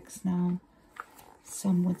antibiotics now.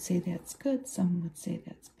 Some would say that's good, some would say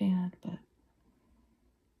that's bad, but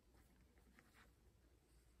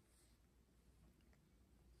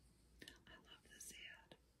I love this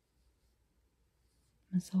ad.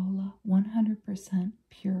 Mazola, 100%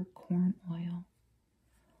 pure corn oil.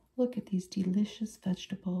 Look at these delicious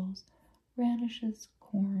vegetables. Radishes,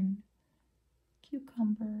 corn,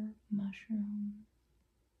 cucumber, mushroom,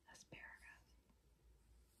 asparagus.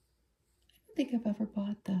 I don't think I've ever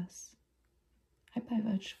bought this. I buy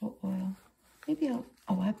vegetable oil. Maybe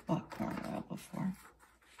I've bought corn oil before.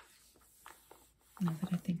 Now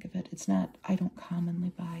that I think of it, it's not, I don't commonly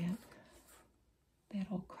buy it. That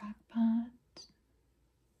old crock pot.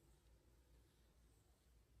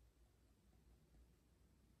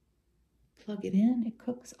 Plug it in, it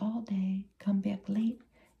cooks all day. Come back late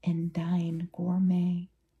and dine gourmet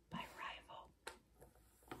by Rival.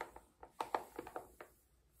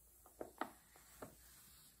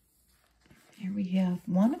 Here we have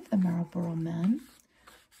one of the Marlboro men.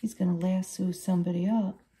 He's going to lasso somebody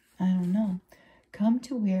up. I don't know. Come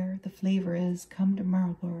to where the flavor is. Come to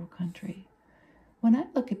Marlboro country. When I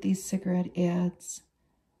look at these cigarette ads,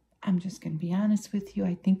 I'm just going to be honest with you.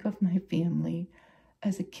 I think of my family.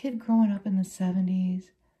 As a kid growing up in the 70s,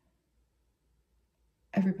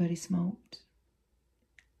 everybody smoked.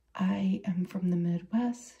 I am from the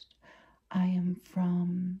Midwest. I am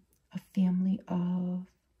from a family of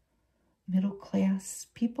middle-class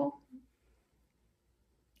people.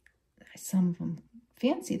 Some of them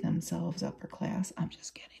fancy themselves upper class. I'm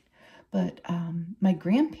just kidding. But my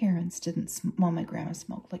grandparents didn't smoke. Well, my grandma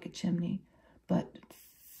smoked like a chimney. But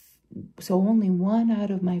so only one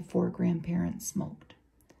out of my 4 grandparents smoked.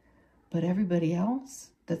 But everybody else,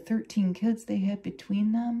 the 13 kids they had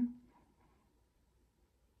between them,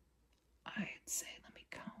 I'd say, let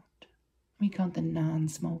me count the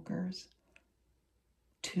non-smokers.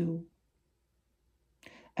 2.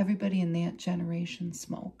 Everybody in that generation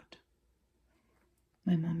smoked.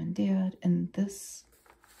 My mom and dad, and this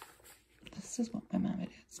is what my mom and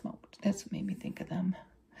dad smoked. That's what made me think of them.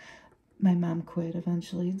 My mom quit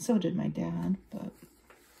eventually, and so did my dad, but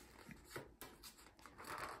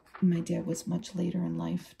my dad was much later in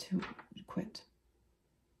life to quit.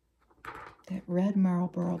 That red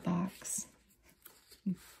Marlboro box.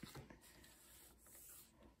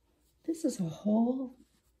 This is a whole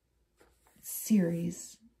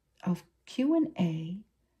series of Q&A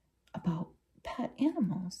about pet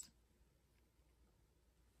animals.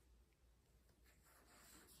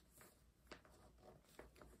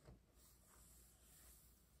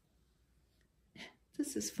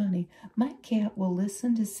 This is funny. My cat will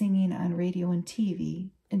listen to singing on radio and TV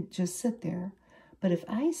and just sit there. But if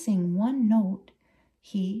I sing one note,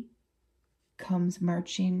 he comes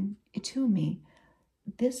marching to me.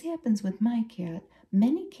 This happens with my cat.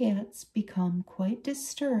 Many cats become quite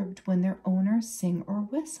disturbed when their owners sing or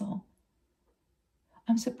whistle.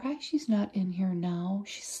 I'm surprised she's not in here now.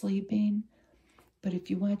 She's sleeping. But if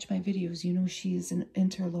you watch my videos, you know she's an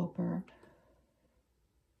interloper.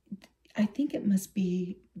 I think it must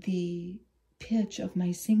be the pitch of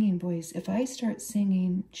my singing voice. If I start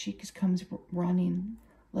singing, she just comes running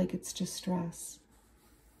like it's distress.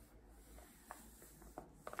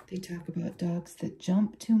 They talk about dogs that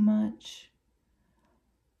jump too much.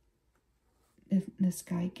 This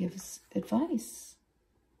guy gives advice.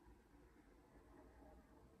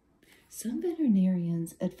 Some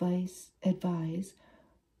veterinarians advise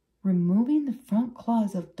removing the front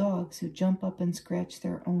claws of dogs who jump up and scratch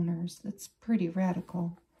their owners. That's pretty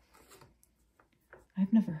radical.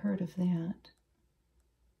 I've never heard of that.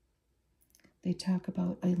 They talk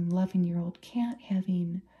about an 11-year-old cat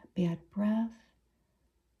having bad breath,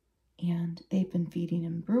 and they've been feeding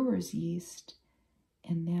him brewer's yeast,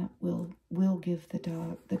 and that will give the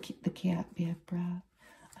cat bad breath.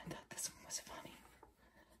 I thought this one was funny.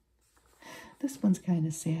 This one's kind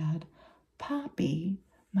of sad. Poppy,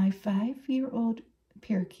 my 5-year-old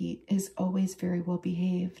parakeet, is always very well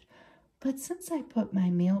behaved, but since I put my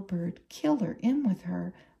male bird Killer in with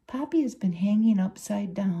her, Poppy has been hanging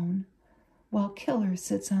upside down while Killer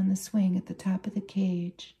sits on the swing at the top of the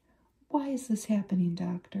cage. Why is this happening,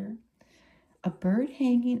 doctor? A bird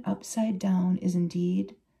hanging upside down is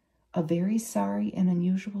indeed a very sorry and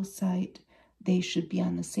unusual sight. They should be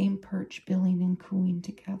on the same perch, billing and cooing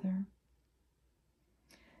together.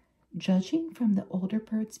 Judging from the older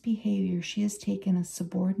bird's behavior, she has taken a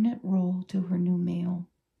subordinate role to her new male.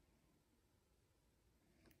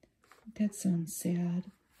 That sounds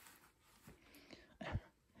sad.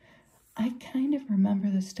 I kind of remember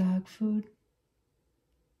this dog food.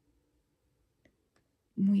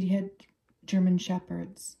 We had German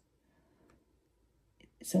Shepherds.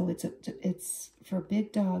 So it's for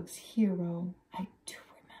big dogs, Hero. I do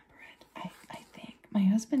remember it, I think. My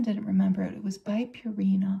husband didn't remember it. It was by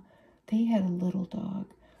Purina. They had a little dog.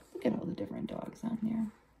 Look at all the different dogs on there.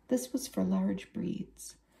 This was for large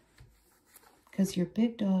breeds. Because your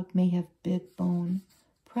big dog may have big bone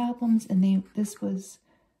problems. And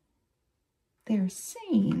they're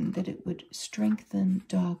saying that it would strengthen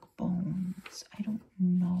dog bones. I don't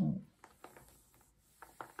know.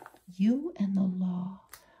 You and the law.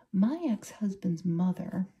 My ex-husband's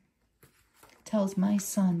mother tells my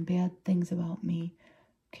son bad things about me.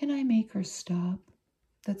 Can I make her stop?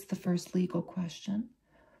 That's the first legal question.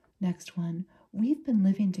 Next one. We've been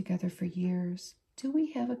living together for years. Do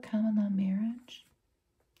we have a common law marriage?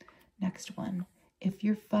 Next one. If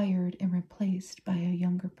you're fired and replaced by a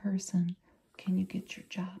younger person, can you get your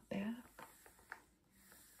job back?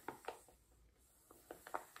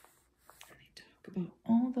 And they talk about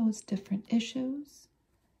all those different issues.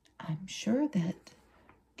 I'm sure that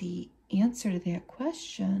the answer to that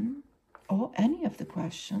question, or any of the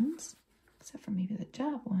questions, except for maybe the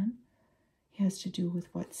job one, has to do with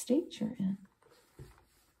what state you're in.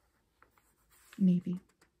 Maybe.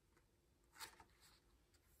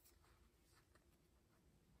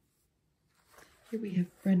 Here we have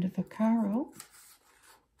Brenda Vaccaro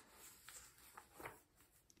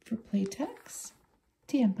for Playtex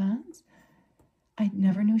tampons. I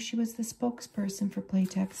never knew she was the spokesperson for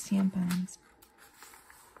Playtex tampons.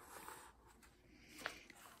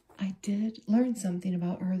 I did learn something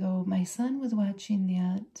about her, though. My son was watching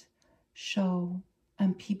that show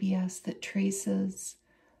on PBS that traces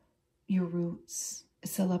your roots,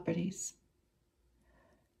 celebrities.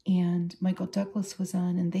 And Michael Douglas was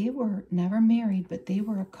on, and they were never married, but they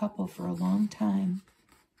were a couple for a long time.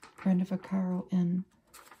 Brenda Vaccaro and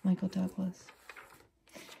Michael Douglas.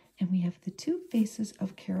 And we have the two faces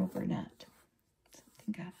of Carol Burnett.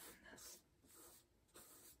 Something got on this.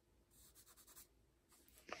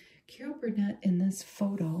 Carol Burnett in this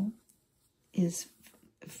photo is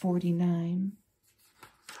 49.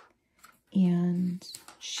 And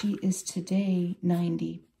she is today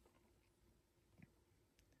 90.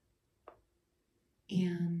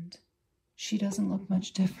 And she doesn't look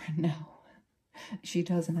much different now. She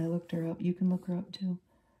doesn't. I looked her up. You can look her up too.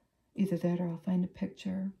 Either that or I'll find a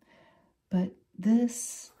picture. But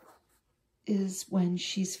this is when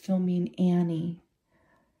she's filming Annie,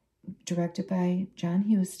 directed by John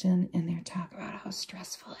Huston, and they're talking about how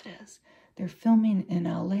stressful it is. They're filming in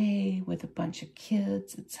LA with a bunch of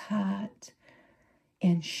kids. It's hot.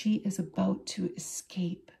 And she is about to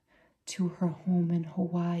escape to her home in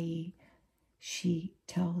Hawaii. She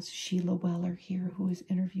tells Sheila Weller here, who is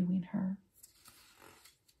interviewing her.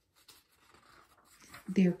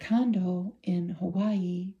 Their condo in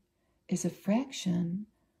Hawaii is a fraction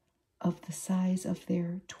of the size of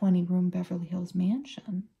their 20-room Beverly Hills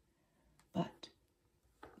mansion. But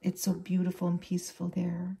it's so beautiful and peaceful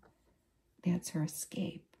there. That's her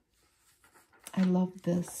escape. I love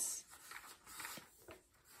this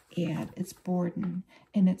ad. It's Borden,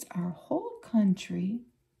 and it's our whole country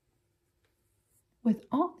with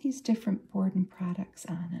all these different Borden products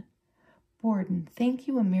on it. Borden, Thank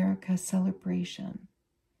You America Celebration.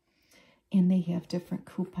 And they have different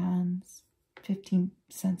coupons. 15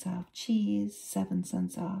 cents off cheese, 7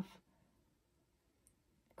 cents off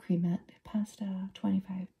cremette pasta,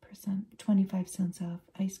 25 cents off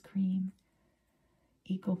ice cream,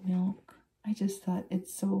 Eagle milk. I just thought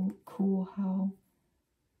it's so cool how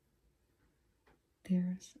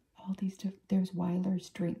there's all these different, there's Weiler's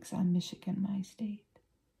drinks on Michigan, my state.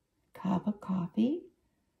 Kava coffee,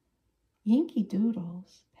 Yankee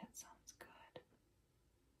Doodles. That sounds good.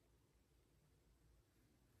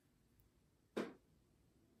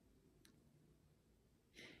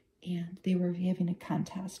 And they were having a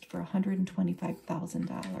contest for a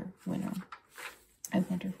 $125,000 winner. I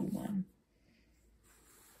wonder who won.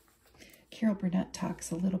 Carol Burnett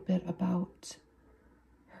talks a little bit about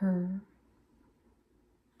her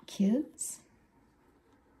kids.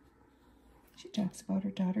 She talks about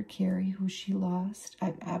her daughter Carrie, who she lost.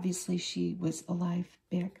 Obviously, she was alive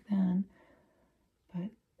back then,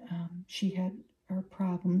 but she had her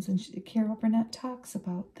problems, and Carol Burnett talks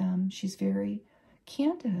about them. She's very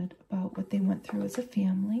candid about what they went through as a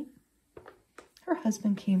family. Her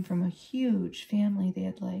husband came from a huge family. They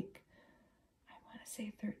had, like, I want to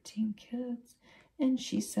say 13 kids. And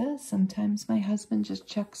she says, sometimes my husband just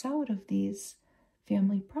checks out of these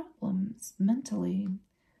family problems mentally,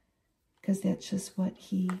 because that's just how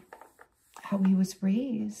he was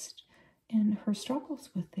raised, and her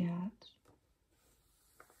struggles with that.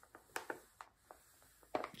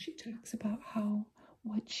 She talks about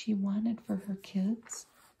what she wanted for her kids,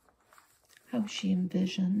 how she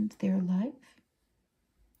envisioned their life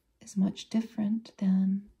is much different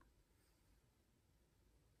than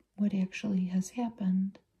what actually has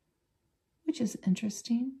happened, which is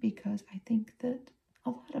interesting because I think that a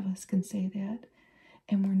lot of us can say that,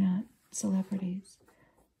 and we're not celebrities.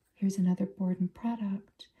 Here's another Borden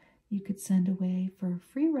product you could send away for a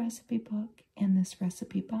free recipe book and this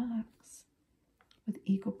recipe box with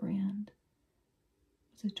Eagle Brand.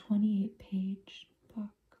 It's a 28-page book.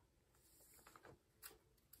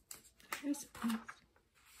 Recipes.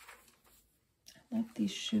 I love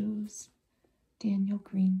these shoes. Daniel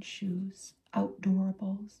Green shoes.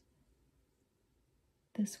 Outdoorables.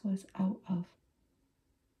 This was out of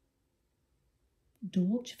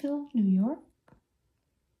Dolgeville, New York.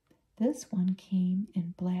 This one came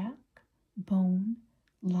in black, bone,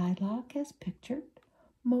 lilac as pictured,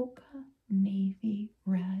 mocha, navy,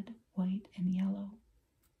 red, white, and yellow.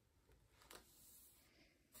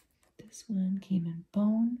 This one came in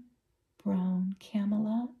bone, brown,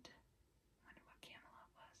 camelot. I wonder what camelot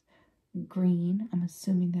was. Green. I'm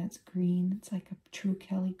assuming that's green. It's like a true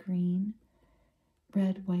Kelly green.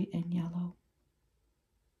 Red, white, and yellow.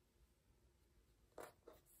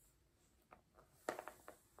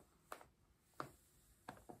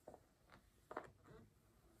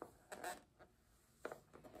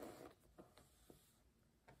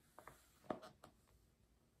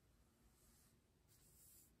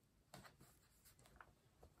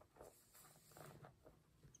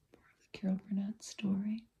 Carol Burnett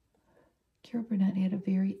story. Carol Burnett had a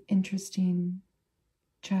very interesting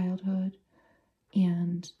childhood,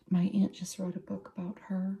 and my aunt just wrote a book about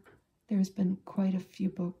her. There's been quite a few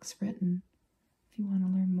books written if you want to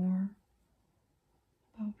learn more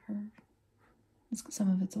about her.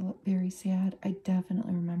 Some of it's very sad. I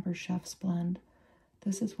definitely remember Chef's Blend.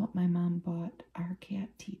 This is what my mom bought our cat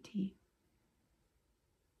TT.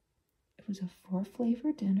 It was a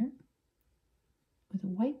 4-flavor dinner with a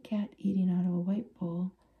white cat eating out of a white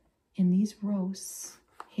bowl, and these roasts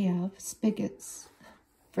have spigots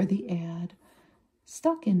for the ad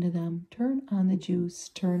stuck into them. Turn on the juice,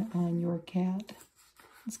 turn on your cat.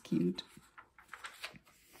 It's cute.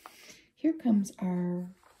 Here comes our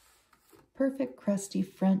perfect crusty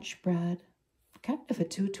French bread, kind of a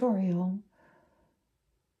tutorial.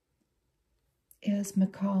 As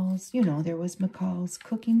McCall's, you know, there was McCall's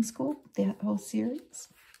Cooking School, that whole series.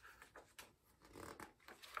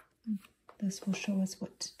 This will show us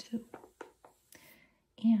what to do.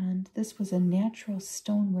 And this was a natural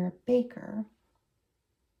stoneware baker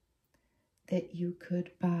that you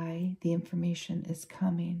could buy. The information is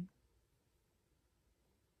coming.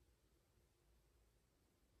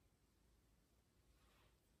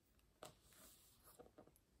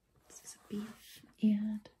 This is a beef,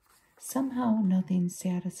 and somehow nothing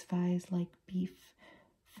satisfies like beef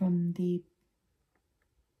from the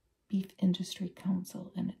Beef Industry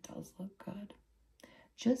Council, and it does look good.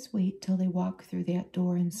 Just wait till they walk through that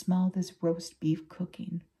door and smell this roast beef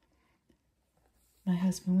cooking. My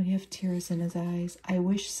husband would have tears in his eyes. I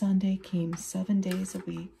wish Sunday came 7 days a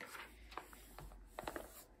week.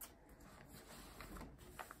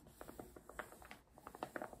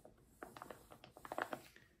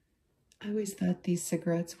 I always thought these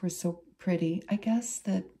cigarettes were so pretty. I guess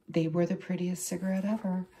that they were the prettiest cigarette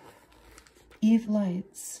ever. Eve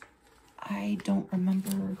Lights. I don't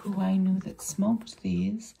remember who I knew that smoked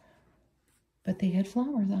these, but they had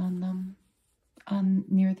flowers on them,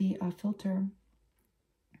 near the filter.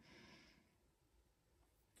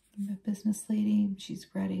 The business lady, she's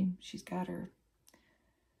ready. She's got her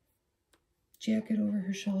jacket over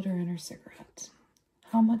her shoulder and her cigarette.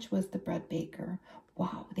 How much was the bread baker?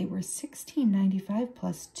 Wow, they were $16.95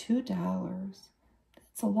 plus $2.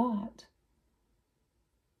 That's a lot.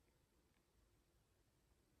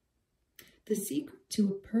 The secret to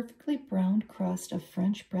a perfectly browned crust of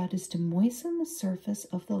French bread is to moisten the surface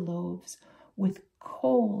of the loaves with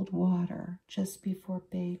cold water just before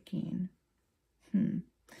baking.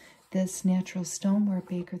 This natural stoneware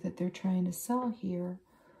baker that they're trying to sell here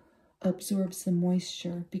absorbs the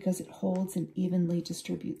moisture because it holds and evenly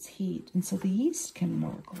distributes heat, and so the yeast can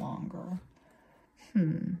work longer.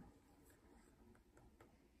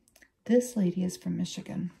 This lady is from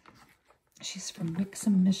Michigan. She's from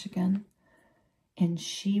Wixom, Michigan, and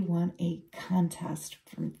she won a contest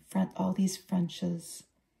from all these French's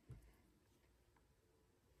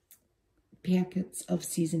packets of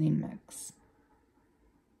seasoning mix.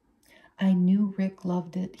 I knew Rick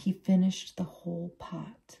loved it. He finished the whole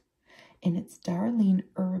pot. And it's Darlene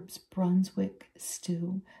Herb's Brunswick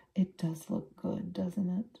stew. It does look good, doesn't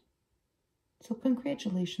it? So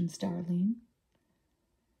congratulations, Darlene.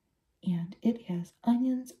 And it has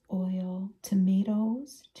onions, oil,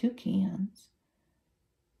 tomatoes, 2 cans,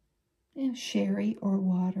 and sherry or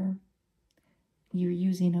water. You're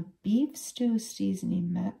using a beef stew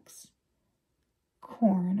seasoning mix,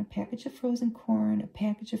 corn, a package of frozen corn, a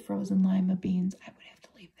package of frozen lima beans. I would have to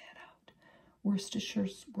leave that out.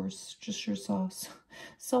 Worcestershire sauce,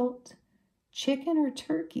 salt, chicken or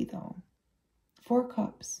turkey though, 4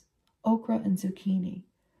 cups, okra and zucchini.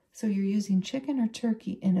 So you're using chicken or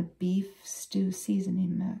turkey in a beef stew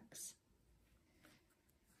seasoning mix.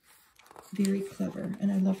 Very clever,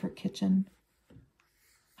 and I love her kitchen.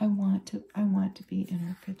 I want to be in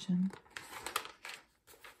her kitchen.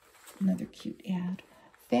 Another cute ad.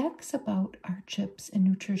 Facts about our chips and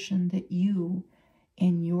nutrition that you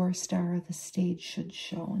and your star of the stage should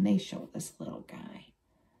show. And they show this little guy.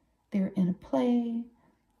 They're in a play.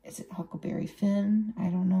 Is it Huckleberry Finn? I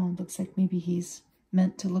don't know. It looks like maybe he's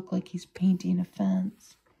meant to look like he's painting a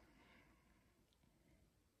fence.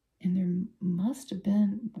 And there must have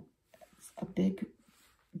been a big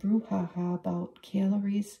brouhaha about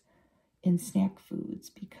calories in snack foods,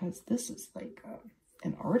 because this is like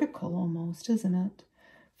an article almost, isn't it?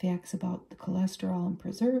 Facts about the cholesterol and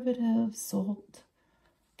preservatives, salt,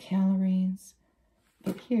 calories.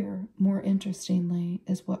 But here, more interestingly,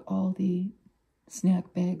 is what all the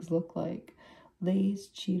snack bags look like. Lay's,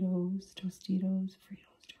 Cheetos, Tostitos,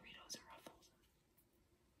 Fritos, Doritos, and Ruffles.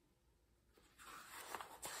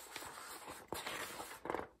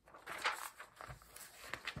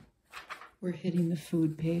 We're hitting the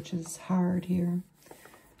food pages hard here.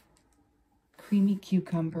 Creamy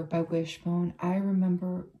Cucumber by Wishbone. I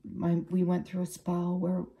remember we went through a spell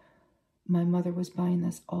where my mother was buying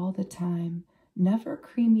this all the time. Never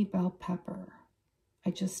creamy bell pepper. I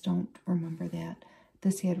just don't remember that.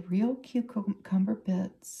 This had real cucumber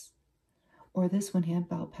bits, or this one had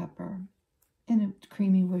bell pepper, and a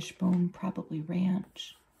creamy Wishbone, probably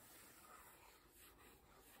ranch.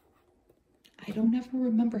 I don't ever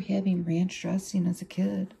remember having ranch dressing as a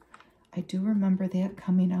kid. I do remember that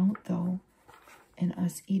coming out, though, and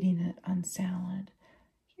us eating it on salad.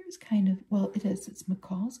 Here's kind of, well, it's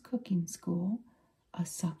McCall's Cooking School, a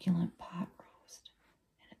succulent pot roast.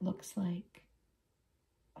 And it looks like,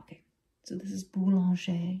 okay, so this is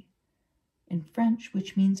boulanger. in French,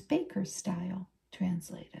 which means baker style,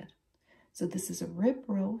 translated. So this is a rib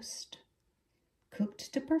roast,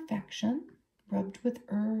 cooked to perfection, rubbed with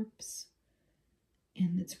herbs,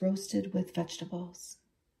 and it's roasted with vegetables.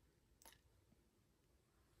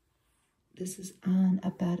 This is on a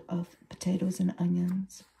bed of potatoes and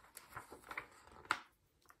onions.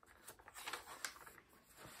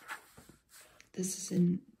 This is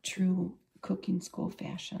in true cooking school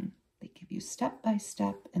fashion. They give you step by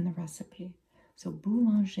step in the recipe. So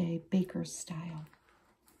boulanger, baker style.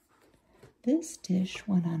 This dish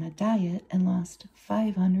went on a diet and lost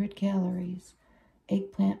 500 calories.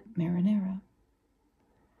 Eggplant marinara.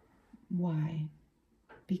 Why?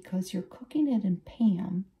 Because you're cooking it in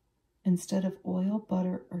Pam instead of oil,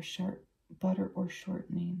 butter, or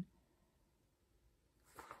shortening.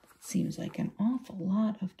 Seems like an awful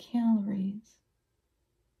lot of calories.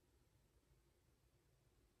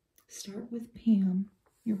 Start with Pam.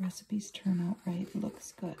 Your recipes turn out right.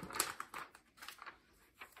 Looks good.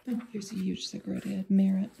 Oh, here's a huge cigarette ad.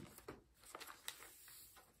 Merit.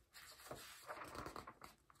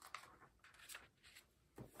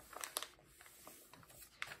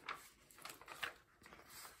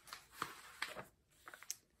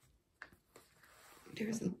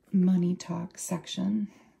 There's a money talk section.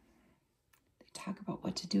 They talk about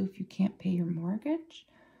what to do if you can't pay your mortgage.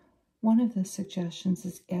 One of the suggestions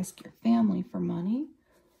is ask your family for money.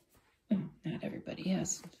 Oh, not everybody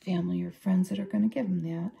has family or friends that are going to give them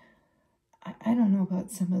that. I don't know about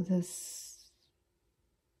some of this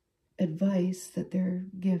advice that they're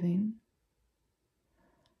giving.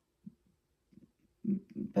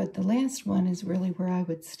 But the last one is really where I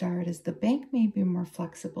would start, is the bank may be more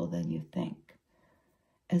flexible than you think.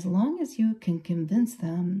 As long as you can convince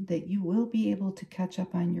them that you will be able to catch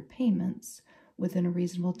up on your payments within a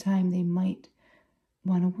reasonable time, they might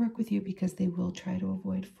want to work with you because they will try to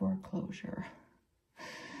avoid foreclosure.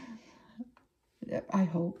 I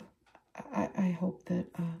hope. I hope that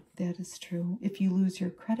that is true. If you lose your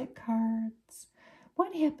credit cards,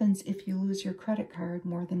 what happens if you lose your credit card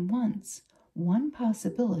more than once? One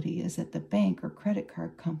possibility is that the bank or credit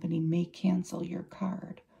card company may cancel your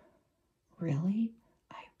card. Really?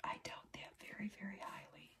 I doubt that very, very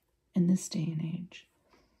highly in this day and age.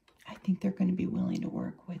 I think they're going to be willing to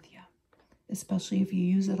work with you, especially if you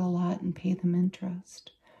use it a lot and pay them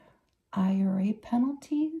interest. IRA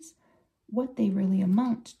penalties, what they really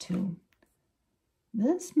amount to.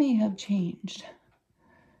 This may have changed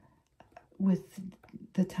with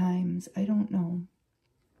the times. I don't know.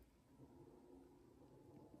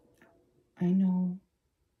 I know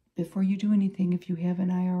before you do anything, if you have an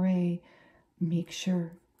IRA, make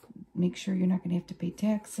sure you're not going to have to pay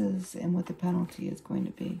taxes and what the penalty is going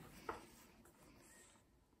to be.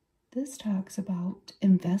 This talks about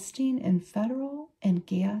investing in federal oil and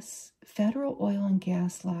gas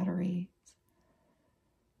lotteries.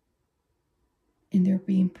 And they're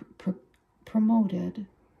being promoted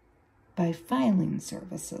by filing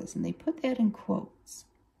services. And they put that in quotes.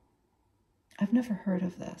 I've never heard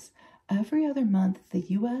of this. Every other month, the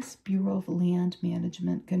U.S. Bureau of Land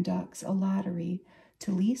Management conducts a lottery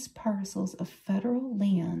to lease parcels of federal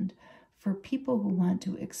land for people who want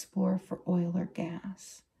to explore for oil or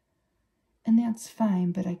gas. And that's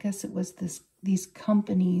fine, but I guess it was these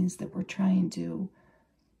companies that were trying to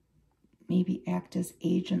maybe act as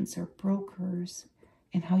agents or brokers,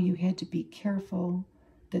 and how you had to be careful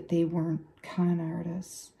that they weren't con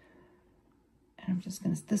artists. And I'm just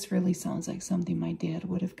going to, this really sounds like something my dad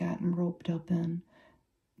would have gotten roped up in.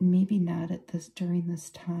 Maybe not during this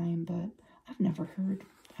time, but I've never heard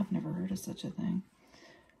of such a thing.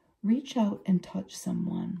 Reach Out and Touch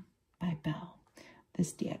Someone by Belle.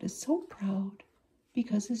 This dad is so proud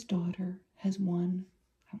because his daughter has won,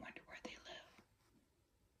 I wonder where they live,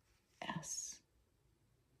 S.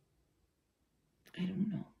 I don't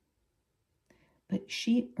know. But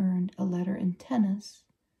she earned a letter in tennis,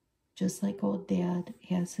 just like old dad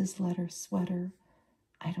has his letter sweater.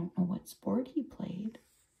 I don't know what sport he played.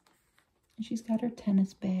 And she's got her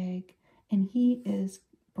tennis bag, and he is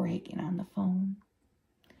bragging on the phone.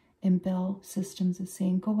 And Bell Systems is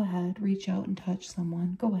saying, go ahead, reach out and touch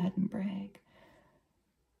someone. Go ahead and brag.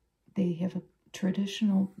 They have a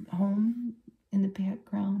traditional home in the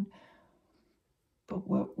background. But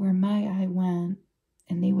where my eye went,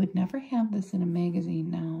 and they would never have this in a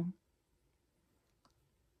magazine now,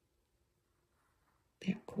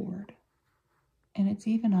 that cord. And it's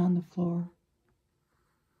even on the floor.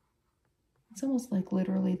 It's almost like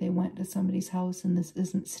literally they went to somebody's house and this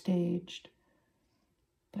isn't staged.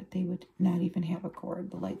 But they would not even have a cord.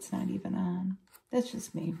 The light's not even on. That's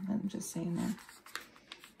just me. I'm just saying that.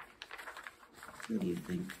 What do you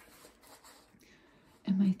think?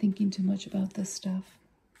 Am I thinking too much about this stuff?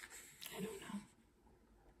 I don't know.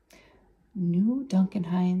 New Duncan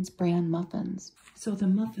Hines brand muffins. So the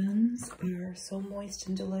muffins are so moist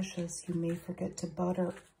and delicious, you may forget to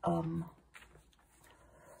butter them.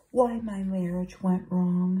 Why my marriage went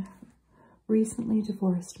wrong. Recently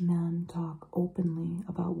divorced men talk openly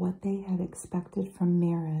about what they had expected from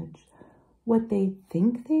marriage, what they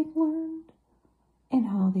think they've learned, and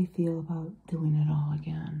how they feel about doing it all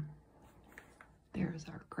again. There's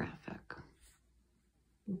our graphic.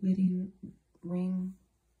 The wedding ring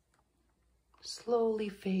slowly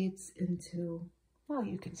fades into, well,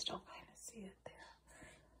 you can still kind of see it there.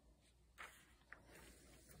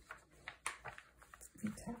 We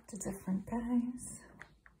talked to different guys.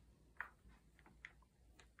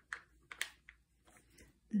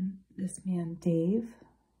 Then this man, Dave,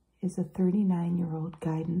 is a 39-year-old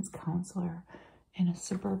guidance counselor in a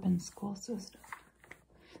suburban school system.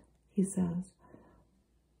 He says,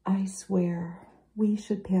 I swear we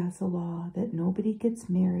should pass a law that nobody gets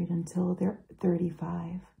married until they're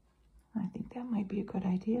 35. I think that might be a good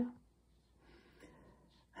idea.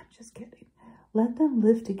 I'm just kidding. Let them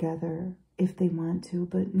live together if they want to,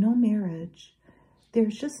 but no marriage.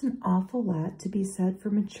 There's just an awful lot to be said for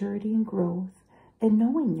maturity and growth and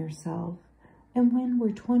knowing yourself. And when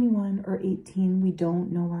we're 21 or 18, we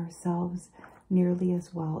don't know ourselves nearly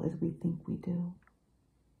as well as we think we do.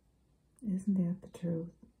 Isn't that the truth?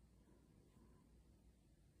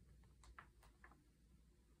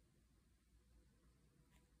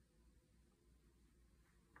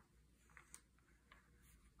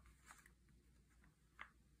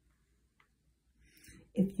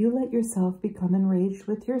 If you let yourself become enraged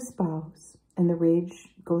with your spouse and the rage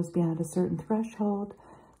goes beyond a certain threshold,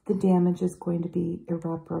 the damage is going to be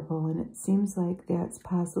irreparable. And it seems like that's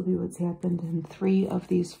possibly what's happened in 3 of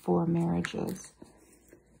these 4 marriages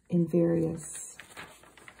in various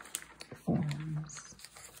forms.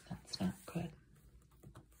 That's not good.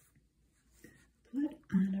 Put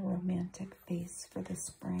on a romantic face for the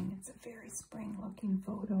spring. It's a very spring-looking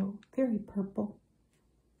photo, very purple.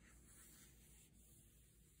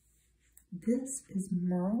 This is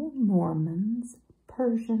Merle Norman's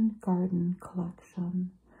Persian Garden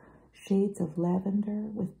Collection. Shades of lavender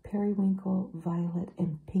with periwinkle, violet,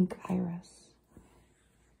 and pink iris.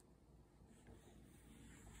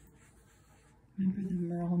 Remember the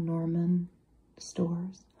Merle Norman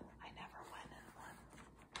stores? I never went in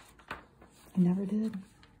one. I never did.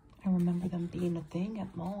 I remember them being a thing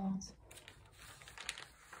at malls.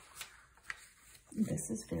 This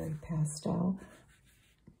is very pastel.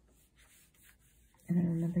 And I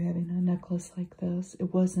remember having a necklace like this.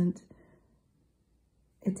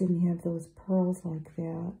 It didn't have those pearls like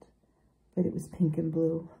that, but it was pink and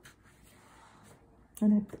blue.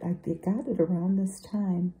 And I got it around this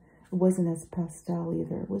time. It wasn't as pastel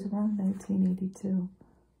either. It was around 1982.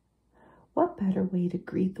 What better way to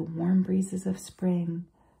greet the warm breezes of spring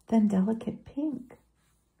than delicate pink?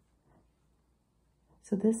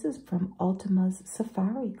 So this is from Ultima's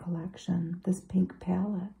Safari collection, this pink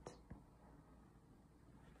palette.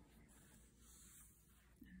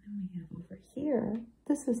 And then we have over here,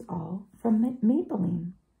 this is all from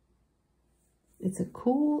Maybelline. It's a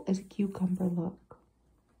cool as a cucumber look.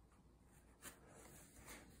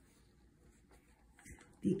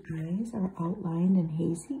 The eyes are outlined in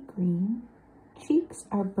hazy green, cheeks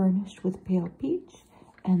are burnished with pale peach,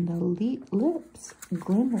 and the lips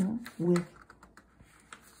glimmer with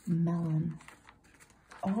melon.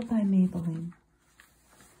 All by Maybelline.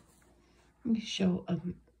 Let me show a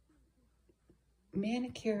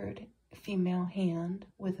manicured female hand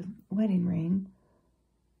with a wedding ring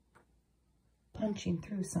punching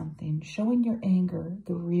through something, showing your anger,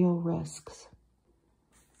 the real risks.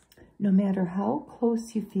 No matter how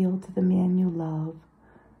close you feel to the man you love,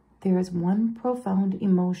 there is one profound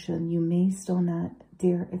emotion you may still not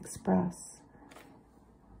dare express.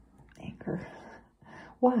 Anger.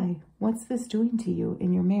 Why? What's this doing to you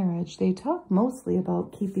in your marriage? They talk mostly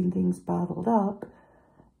about keeping things bottled up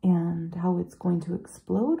and how it's going to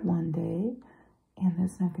explode one day, and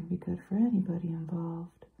that's not going to be good for anybody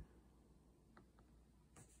involved.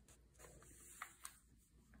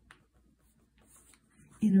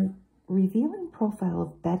 In a revealing profile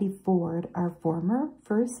of Betty Ford, our former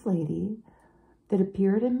First Lady, that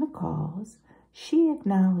appeared in McCalls, she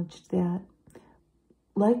acknowledged that,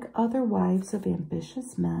 like other wives of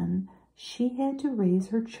ambitious men, she had to raise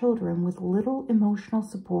her children with little emotional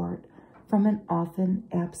support from an often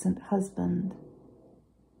absent husband.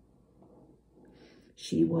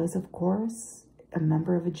 She was, of course, a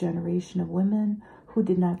member of a generation of women who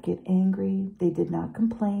did not get angry. They did not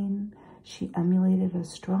complain. She emulated a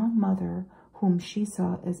strong mother whom she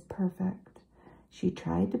saw as perfect. She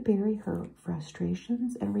tried to bury her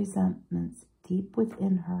frustrations and resentments deep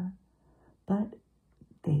within her, but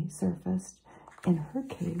they surfaced, in her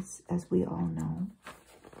case, as we all know,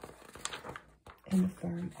 in the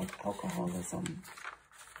form of alcoholism.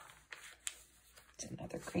 It's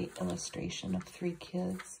another great illustration of 3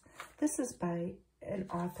 kids. This is by an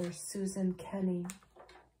author, Susan Kenny.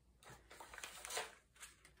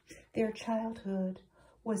 Their childhood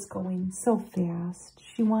was going so fast.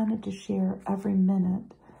 She wanted to share every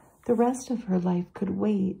minute. The rest of her life could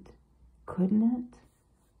wait, couldn't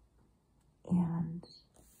it? And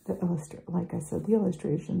like I said, the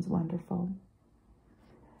illustration's wonderful.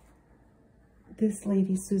 This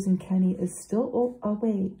lady, Susan Kenny, is still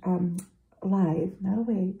alive, not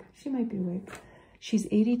awake. She might be awake. She's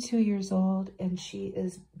 82 years old, and she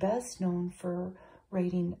is best known for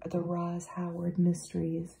writing the Roz Howard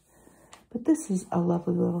mysteries. But this is a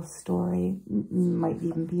lovely little story, might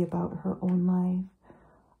even be about her own life,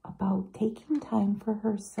 about taking time for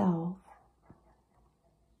herself,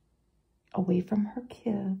 away from her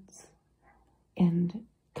kids, and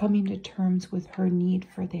coming to terms with her need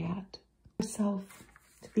for that. Herself,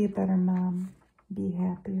 to be a better mom, be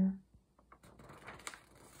happier,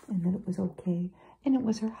 and that it was okay. And it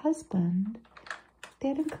was her husband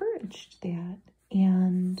that encouraged that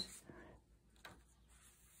and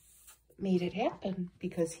made it happen,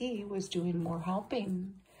 because he was doing more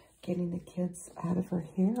helping, getting the kids out of her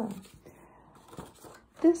hair.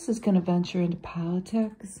 This is going to venture into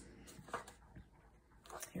politics.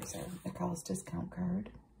 Here's our McCall's discount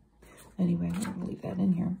card. Anyway, I'm going to leave that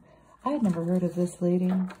in here. I had never heard of this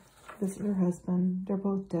lady. This is her husband. They're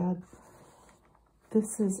both dead.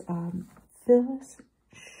 This is Phyllis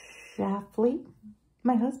Schlafly.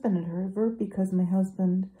 My husband had heard of her because my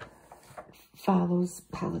husband follows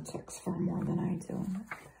politics far more than I do.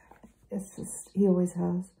 It's just, he always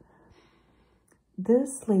has.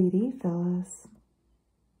 This lady, Phyllis,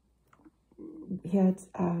 had,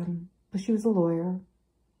 she was a lawyer.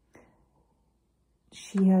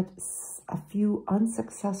 She had a few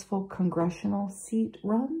unsuccessful congressional seat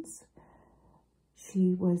runs.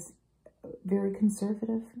 She was very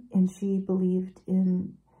conservative, and she believed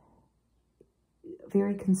in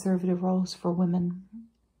very conservative roles for women.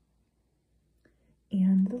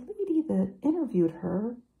 And the lady that interviewed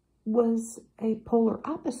her was a polar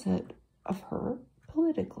opposite of her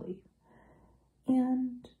politically.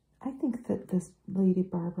 And I think that this lady,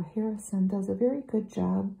 Barbara Harrison, does a very good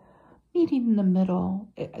job meeting in the middle,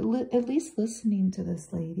 at least listening to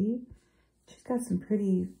this lady. She's got some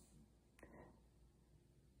pretty,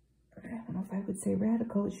 I don't know if I would say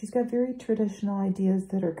radical. She's got very traditional ideas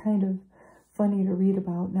that are kind of funny to read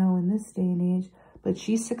about now in this day and age. But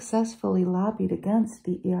she successfully lobbied against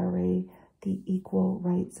the ERA, the Equal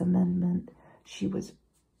Rights Amendment. She was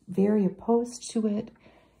very opposed to it,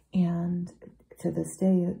 and to this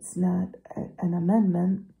day, it's not an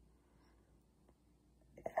amendment.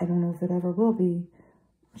 I don't know if it ever will be.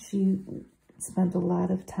 She spent a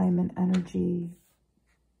lot of time and energy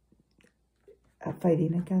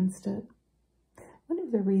fighting against it. One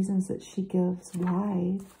of the reasons that she gives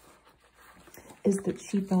why is that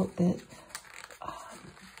she felt that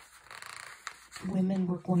women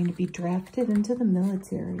were going to be drafted into the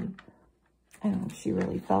military. I don't know if she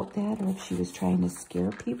really felt that or if she was trying to scare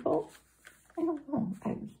people. I don't know.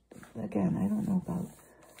 Again, I don't know about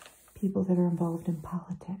people that are involved in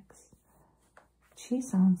politics. She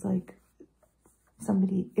sounds like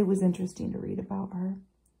somebody, it was interesting to read about her.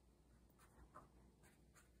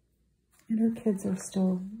 And her kids are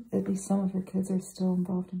still, at least some of her kids are still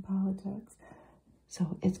involved in politics.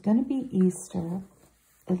 So it's going to be Easter.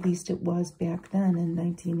 At least it was back then in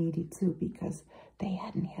 1982, because they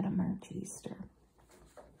hadn't had a March Easter.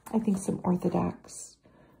 I think some Orthodox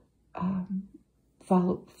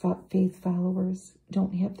faith followers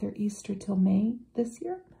don't have their Easter till May this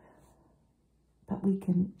year. But we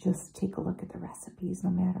can just take a look at the recipes no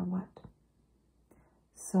matter what.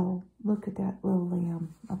 So look at that little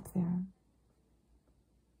lamb up there.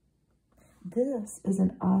 This is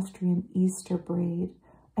an Austrian Easter braid,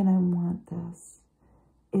 and I want this.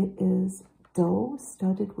 It is dough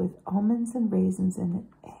studded with almonds and raisins and an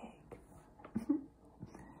egg.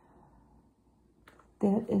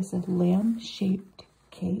 That is a lamb-shaped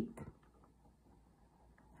cake.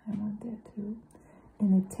 I want that too.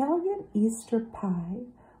 An Italian Easter pie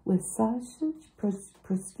with sausage,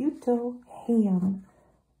 prosciutto, ham,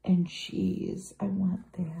 and cheese. I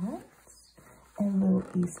want that. And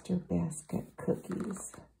little Easter basket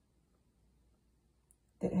cookies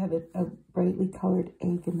that have a brightly colored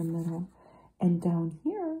egg in the middle. And down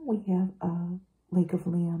here we have a leg of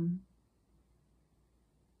lamb.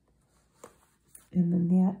 And then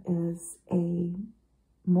that is a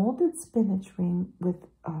molded spinach ring with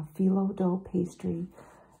phyllo dough pastry.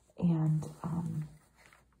 And I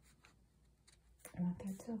want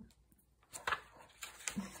that too.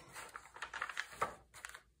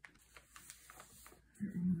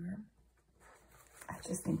 I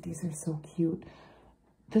just think these are so cute.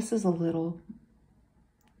 This is a little,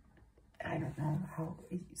 I don't know how,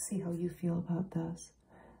 see how you feel about this.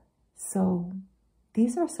 So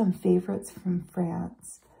these are some favorites from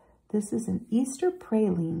France. This is an Easter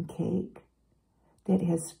praline cake that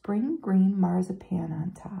has spring green marzipan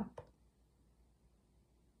on top.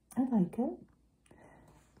 I like it.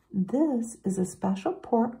 This is a special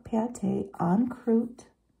pork pate en croûte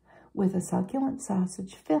with a succulent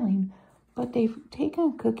sausage filling, but they've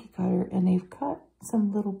taken a cookie cutter and they've cut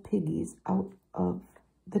some little piggies out of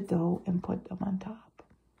the dough and put them on top.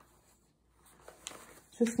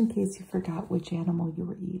 Just in case you forgot which animal you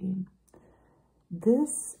were eating.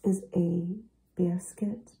 This is a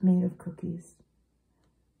basket made of cookies.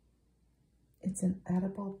 It's an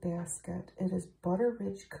edible basket. It is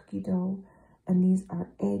butter-rich cookie dough, and these are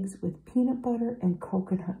eggs with peanut butter and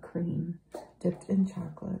coconut cream dipped in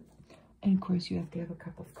chocolate. And of course, you have to have a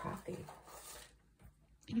cup of coffee.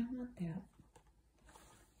 And I want that.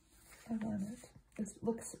 I want it. It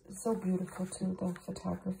looks so beautiful too, the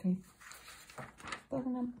photography.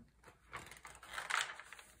 Doesn't it?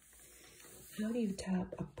 How do you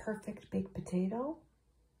top a perfect baked potato?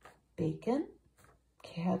 Bacon?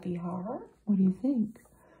 Caviar? What do you think?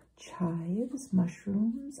 Chives,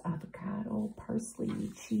 mushrooms, avocado,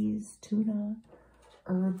 parsley, cheese, tuna,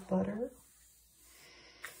 herb butter,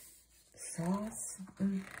 sauce.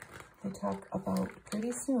 They talk about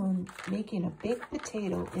pretty soon making a baked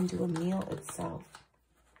potato into a meal itself.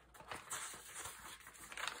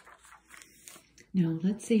 Now,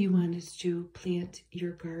 let's say you wanted to plant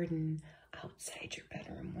your garden outside your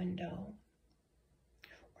bedroom window,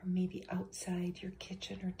 or maybe outside your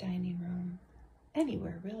kitchen or dining room,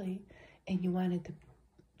 anywhere really, and you wanted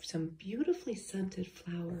some beautifully scented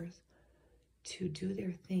flowers to do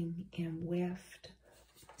their thing and waft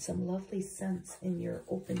some lovely scents in your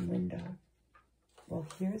open window. Well,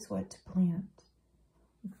 here's what to plant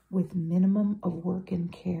with minimum of work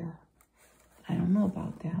and care. I don't know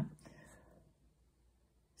about that.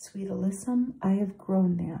 Sweet alyssum, I have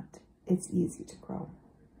grown that. It's easy to grow.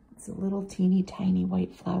 It's a little teeny tiny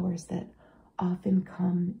white flowers that often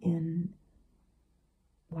come in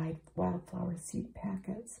wildflower seed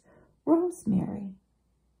packets. Rosemary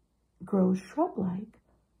grows shrub-like.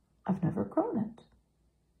 I've never grown it.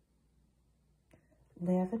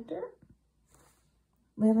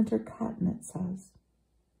 Lavender cotton, it says.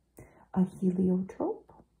 A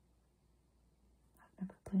heliotrope. I've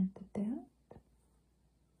never planted that.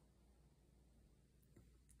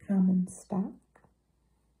 Common stock.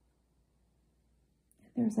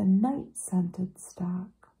 There's a night-scented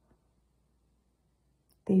stock.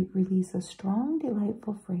 They release a strong,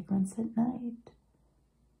 delightful fragrance at night.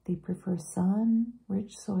 They prefer sun,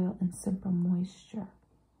 rich soil, and simple moisture.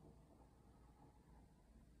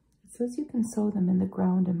 It says you can sow them in the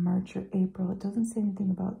ground in March or April. It doesn't say anything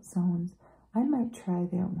about zones. I might try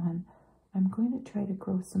that one. I'm going to try to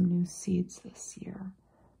grow some new seeds this year.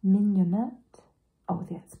 Mignonette. Oh,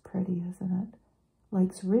 that's pretty, isn't it?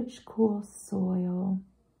 Likes rich, cool soil.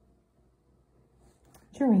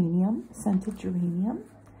 Geranium, scented geranium.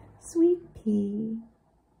 Sweet pea.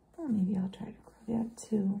 Oh, maybe I'll try to grow that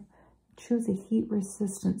too. Choose a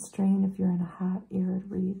heat-resistant strain if you're in a hot, arid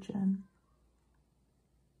region.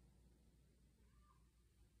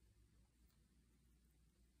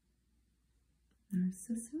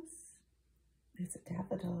 Narcissus. It's a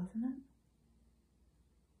daffodil, isn't it?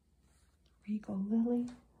 Regal lily.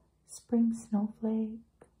 Spring snowflake.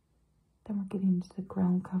 Then we're getting into the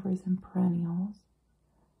ground covers and perennials.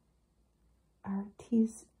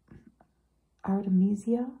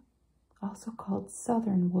 Artemisia, also called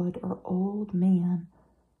southern wood or old man.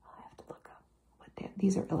 I'll have to look up what that,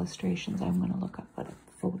 these are illustrations. I'm going to look up what a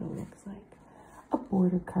photo looks like. A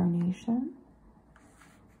border carnation.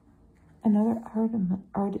 Another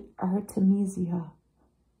Artemisia.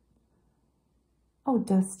 Oh,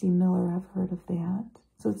 Dusty Miller, I've heard of that.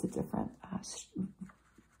 So it's a different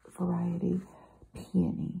variety.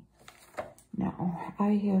 Peony. Now,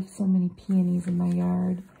 I have so many peonies in my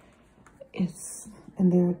yard.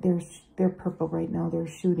 And they're purple right now. They're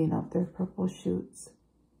shooting up. They're purple shoots.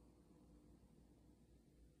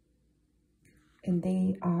 And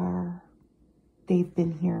they've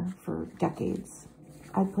been here for decades.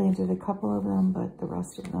 I planted a couple of them, but the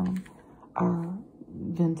rest of them are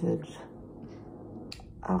vintage.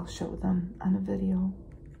 I'll show them on a video.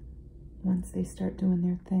 once they start doing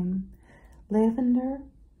their thing. Lavender,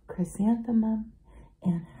 chrysanthemum,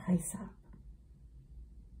 and hyssop.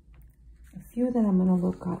 A few that I'm going to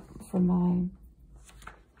look up for my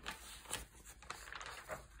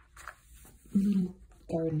little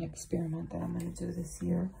garden experiment that I'm going to do this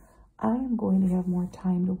year. I am going to have more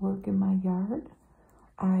time to work in my yard.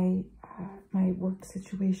 My work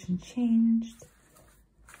situation changed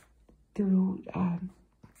through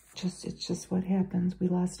it's just what happens. We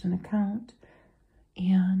lost an account,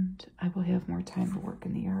 and I will have more time to work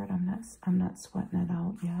in the yard. I'm not sweating it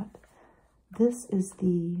out yet. This is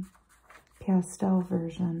the pastel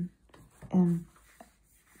version, and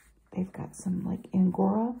they've got some like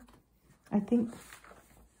Angora, I think,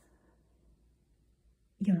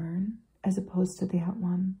 yarn as opposed to that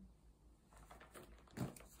one.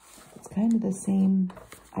 It's kind of the same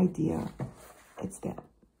idea. It's that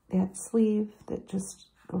sleeve that just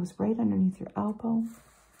goes right underneath your elbow.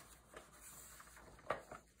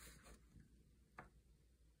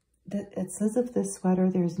 It says of this sweater,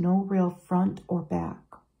 there's no real front or back.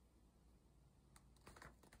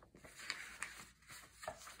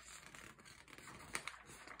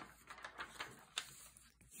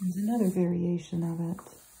 Here's another variation of it.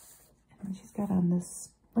 And she's got on this,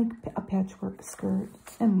 like a patchwork skirt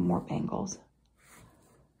and more bangles.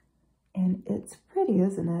 And it's pretty,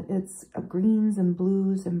 isn't it? It's greens and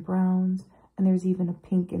blues and browns. And there's even a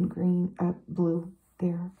pink and green, blue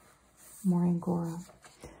there. More Angora.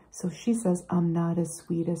 So she says, I'm not as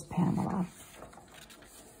sweet as Pamela.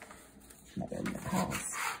 Another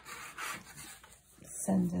McCalls.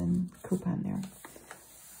 Send in coupon there.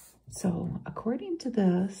 So according to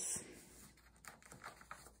this,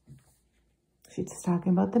 she's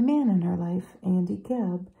talking about the man in her life, Andy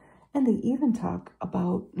Gibb. And they even talk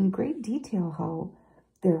about in great detail how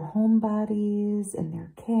their homebodies and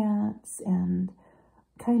their cats and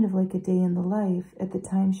kind of like a day in the life. At the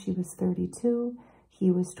time she was 32, he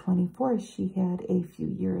was 24. She had a few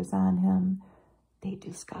years on him. They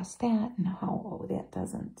discuss that and how, that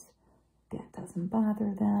doesn't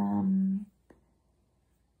bother them.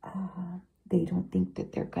 They don't think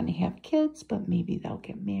that they're going to have kids, but maybe they'll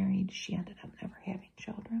get married. She ended up never having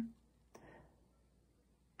children.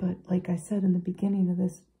 But like I said in the beginning of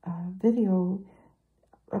this video,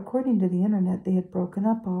 according to the internet, they had broken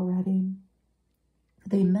up already.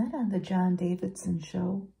 They met on the John Davidson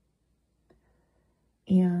show.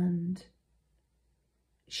 And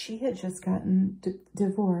she had just gotten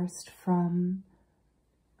divorced from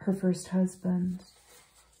her first husband.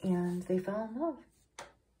 And they fell in love.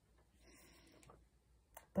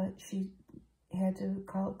 But she had to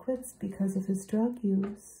call it quits because of his drug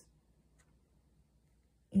use.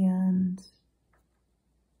 And,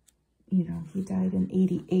 you know, he died in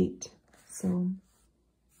 88. So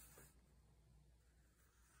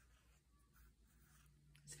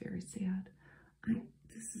it's very sad.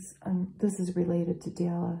 This is related to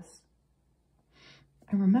Dallas.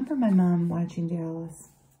 I remember my mom watching Dallas.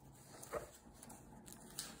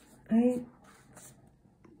 It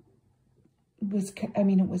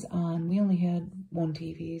was on. We only had one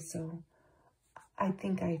TV, so I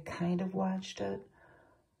think I kind of watched it.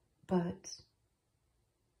 But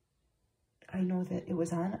I know that it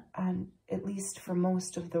was on at least for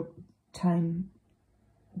most of the time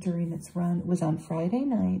during its run. It was on Friday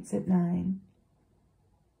nights at 9.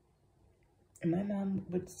 And my mom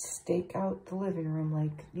would stake out the living room,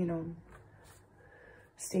 like, you know,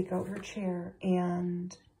 stake out her chair.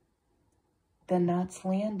 And The Knots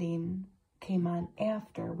Landing came on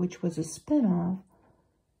after, which was a spinoff,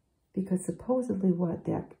 because supposedly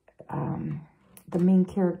the main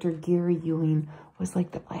character, Gary Ewing, was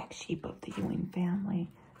like the black sheep of the Ewing family.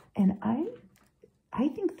 And I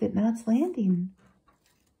think that Knots Landing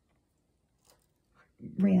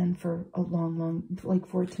ran for a long, like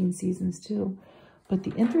 14 seasons too. But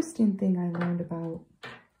the interesting thing I learned about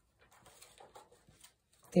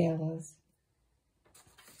Dallas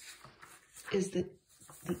is that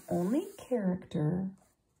the only character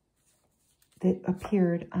that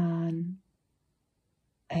appeared on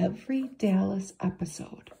every Dallas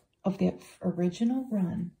episode of that original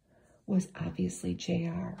run was obviously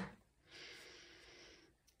JR.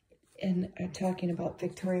 And talking about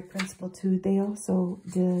Victoria Principal too, they also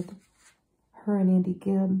did her and Andy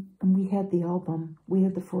Gibb, and we had the album. We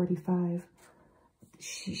had the 45.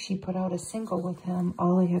 She put out a single with him,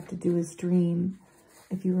 All I Have to Do Is Dream,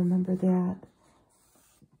 if you remember that.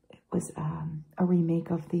 It was a remake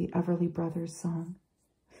of the Everly Brothers song.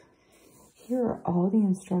 Here are all the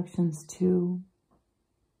instructions to,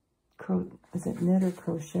 is it knit or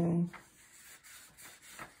crochet?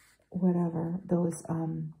 Whatever, those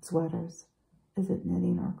sweaters. Is it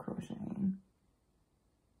knitting or crocheting?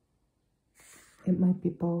 It might be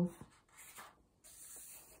both.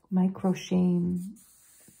 My crocheting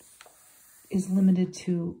is limited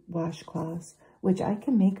to washcloths, which I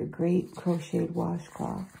can make a great crocheted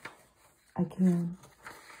washcloth. I can,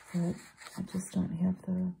 but I just don't have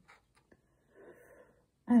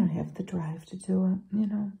the drive to do it, you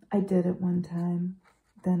know. I did it one time,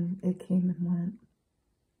 then it came and went.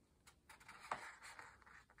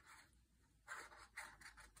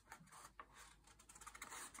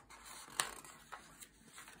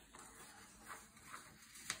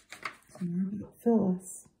 More about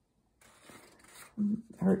Phyllis.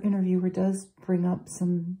 Our interviewer does bring up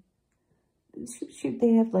some,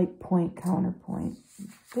 they have like point, counterpoint.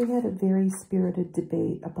 They had a very spirited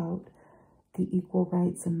debate about the Equal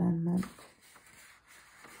Rights Amendment.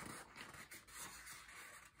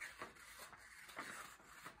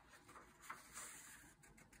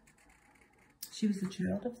 She was a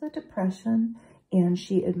child of the Depression, and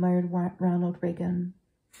she admired Ronald Reagan.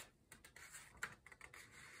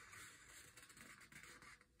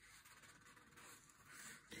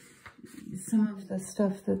 Some of the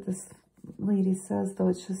stuff that this lady says, though,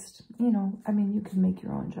 it's just, you know, I mean, you can make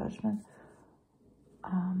your own judgment.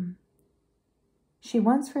 She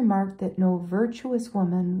once remarked that no virtuous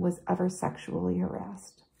woman was ever sexually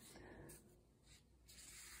harassed.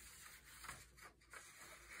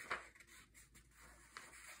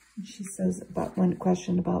 She says, about when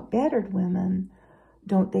questioned about battered women,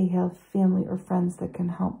 don't they have family or friends that can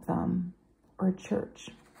help them, or a church?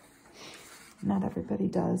 Not everybody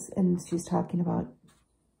does. And she's talking about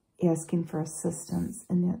asking for assistance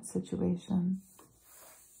in that situation.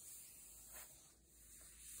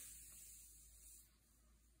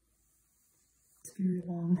 It's a very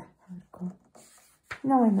long article.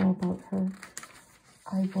 Now I know about her.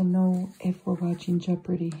 I will know if we're watching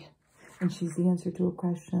Jeopardy and she's the answer to a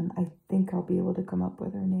question. I think I'll be able to come up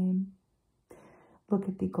with her name. Look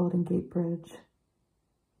at the Golden Gate Bridge.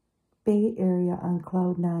 Bay Area on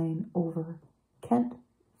Cloud 9 over Kent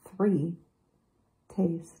 3.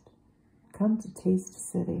 Taste. Come to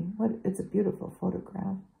Taste City. What? It's a beautiful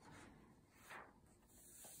photograph.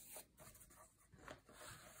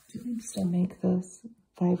 Do they still make this?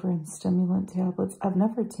 Fiber and stimulant tablets. I've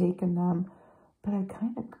never taken them, but I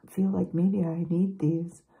kind of feel like maybe I need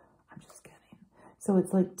these. I'm just kidding. So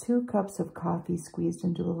it's like 2 cups of coffee squeezed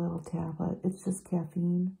into a little tablet. It's just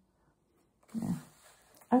caffeine. Yeah.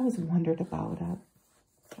 I always wondered about it.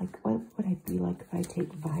 Like, what would I be like if I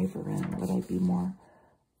take Vivarin? Would I be more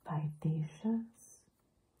vivacious?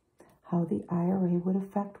 How the IRA would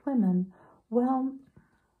affect women? Well,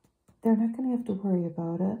 they're not going to have to worry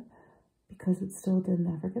about it because it still did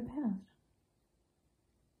never get passed.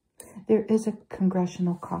 There is a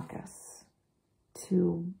congressional caucus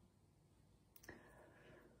to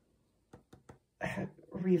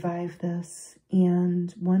revive this,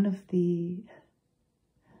 and one of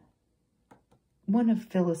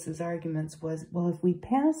Phyllis's arguments was, well, if we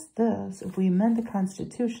pass this, if we amend the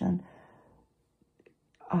Constitution,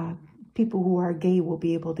 people who are gay will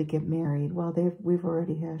be able to get married. Well, we've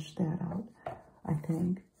already hashed that out, I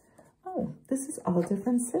think. Oh, this is all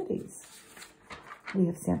different cities. We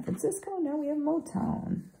have San Francisco, now we have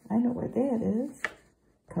Motown. I know where that is.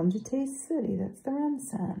 Come to Taste City, that's the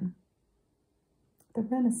Renaissance. The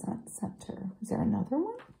Renaissance Center. Is there another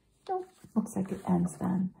one? Nope, looks like it ends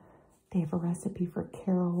then. They have a recipe for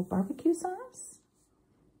Carol barbecue sauce.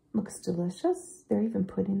 Looks delicious. They're even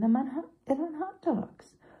putting them on hot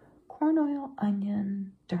dogs. Corn oil,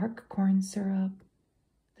 onion, dark corn syrup.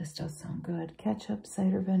 This does sound good. Ketchup,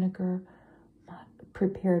 cider vinegar,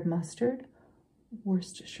 prepared mustard,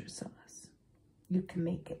 Worcestershire sauce. You can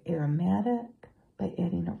make it aromatic by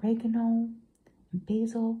adding oregano and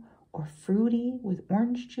basil, or fruity with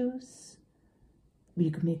orange juice.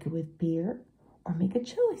 You can make it with beer, or make a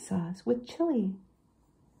chili sauce with chili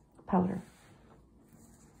powder.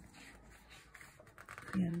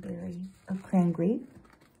 Cran grape,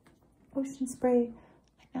 ocean spray.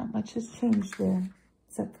 Not much has changed there,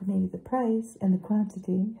 except for maybe the price and the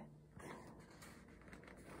quantity.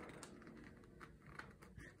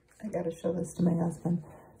 I gotta show this to my husband.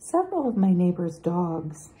 Several of my neighbors'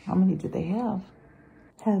 dogs, how many do they have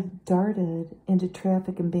darted into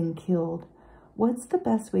traffic and been killed. What's the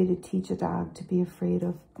best way to teach a dog to be afraid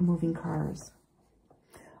of moving cars?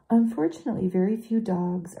 Unfortunately, very few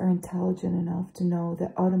dogs are intelligent enough to know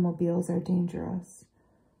that automobiles are dangerous.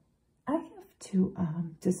 I have to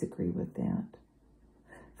disagree with that.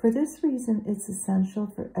 For this reason, it's essential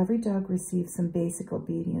for every dog receive some basic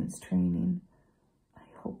obedience training. I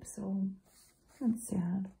hope so. That's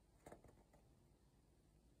sad.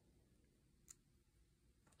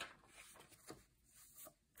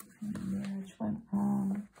 My marriage went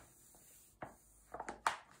wrong.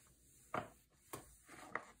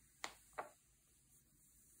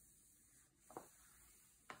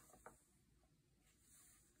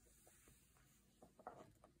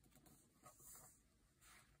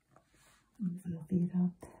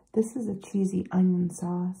 Velveeta. This is a cheesy onion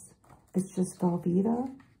sauce. It's just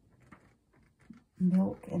Velveeta,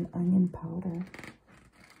 milk, and onion powder.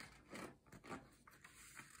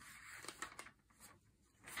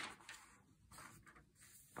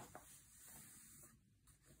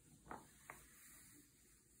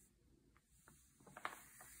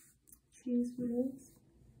 Cheese whiz.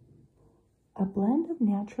 A blend of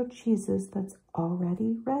natural cheeses that's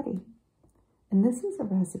already ready. And this is a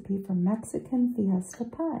recipe for Mexican fiesta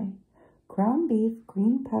pie. Ground beef,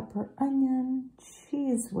 green pepper, onion,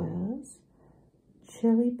 cheese whiz,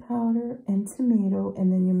 chili powder, and tomato.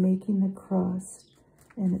 And then you're making the crust.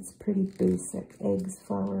 And it's pretty basic. Eggs,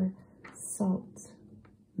 flour, salt,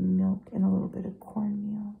 milk, and a little bit of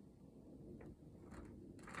cornmeal.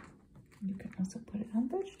 You can also put it on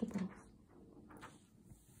vegetables.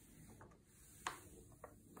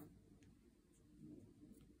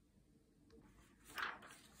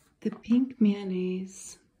 The pink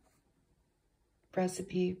mayonnaise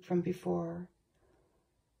recipe from before,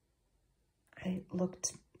 I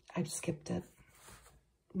skipped it.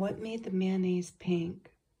 What made the mayonnaise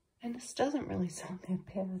pink? And this doesn't really sound that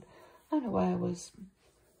bad. I don't know why I was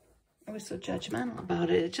so judgmental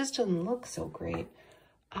about it. It just doesn't look so great.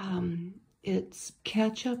 It's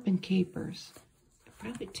ketchup and capers. It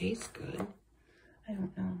probably tastes good. I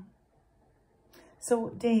don't know. So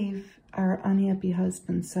Dave, our unhappy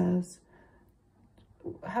husband, says,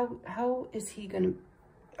 how is he going to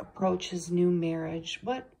approach his new marriage?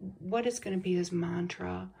 What is going to be his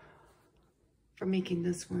mantra for making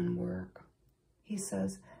this one work? He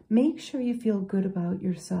says, make sure you feel good about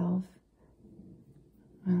yourself.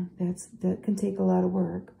 Well, that can take a lot of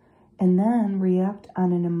work. And then react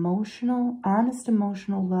on an honest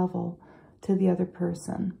emotional level to the other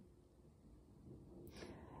person.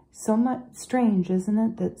 So much strange, isn't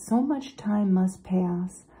it, that so much time must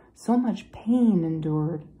pass, so much pain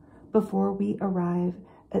endured before we arrive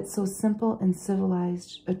at so simple and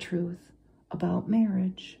civilized a truth about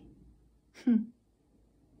marriage.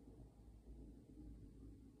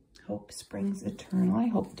 Hope springs eternal. I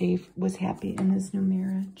hope Dave was happy in his new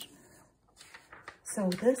marriage. So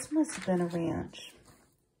this must have been a ranch.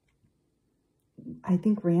 I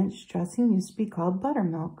think ranch dressing used to be called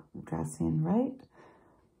buttermilk dressing, right?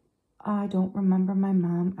 I don't remember my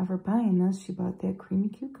mom ever buying this. She bought that creamy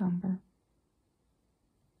cucumber.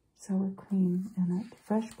 Sour cream in it.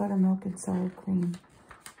 Fresh buttermilk and sour cream.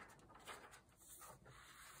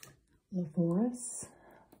 Lavorus.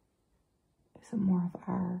 Some more of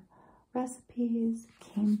our recipes.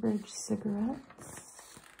 Cambridge cigarettes.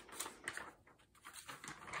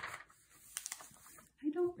 I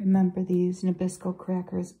don't remember these Nabisco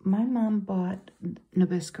crackers. My mom bought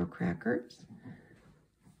Nabisco crackers.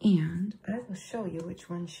 And I will show you which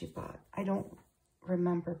one she bought. I don't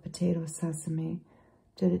remember potato sesame.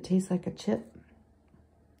 Did it taste like a chip?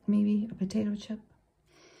 Maybe a potato chip?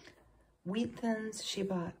 Wheat thins she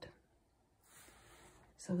bought.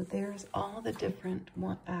 So there's all the different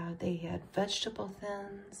one. They had vegetable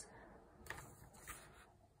thins.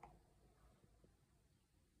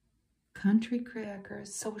 Country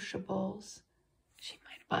crackers, sociables. She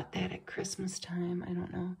might have bought that at Christmas time. I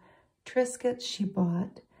don't know. Triscuits she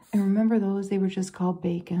bought. And remember those? They were just called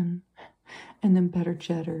bacon. And then better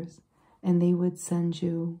cheddars. And they would send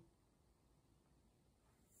you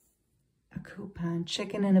a coupon.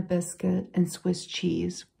 Chicken and a biscuit and Swiss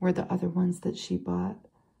cheese were the other ones that she bought.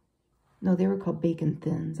 No, they were called bacon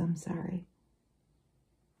thins. I'm sorry.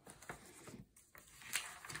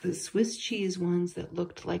 The Swiss cheese ones that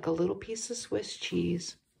looked like a little piece of Swiss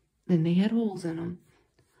cheese. Then they had holes in them.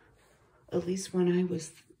 At least when I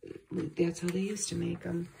was... That's how they used to make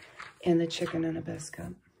them. And the chicken and a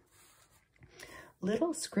biscuit.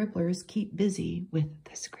 Little scribblers keep busy with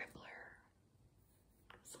the scribbler.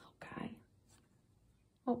 This little guy.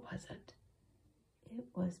 What was it? It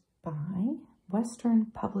was by Western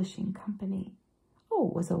Publishing Company. Oh,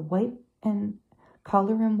 it was a wipe and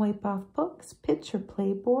color and wipe off books, picture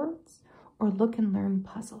play boards, or look and learn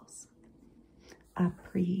puzzles. A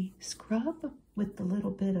pre-scrub with a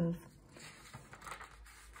little bit of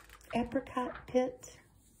apricot pit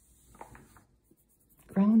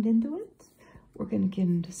ground into it. We're going to get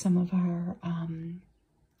into some of our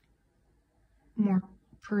more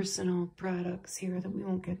personal products here that we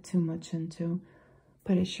won't get too much into.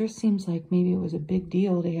 But it sure seems like maybe it was a big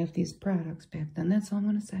deal to have these products back then. That's all I'm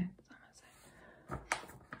going to say.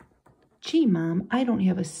 Gee, Mom, I don't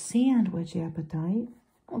have a sandwich appetite.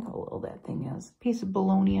 Look how little that thing is. Piece of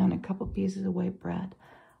bologna on a couple pieces of white bread.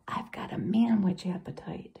 I've got a manwich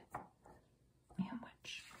appetite.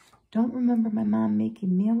 Manwich. Don't remember my mom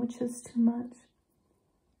making manwiches too much,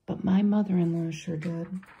 but my mother-in-law sure did.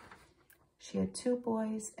 She had 2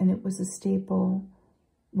 boys, and it was a staple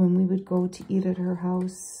when we would go to eat at her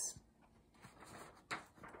house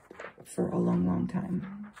for a long, long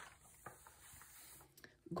time.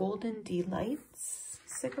 Golden Delights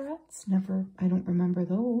cigarettes. Never, I don't remember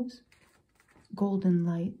those. Golden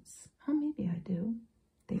Lights. Oh, maybe I do.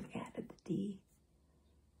 They've added the D.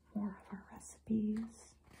 More of our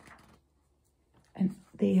recipes. And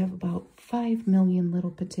they have about 5 million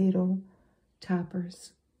little potato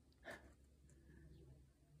toppers.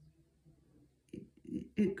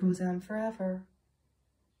 It goes on forever.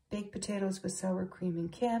 Baked potatoes with sour cream and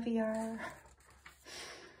caviar.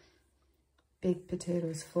 Baked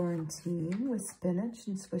potatoes Florentine with spinach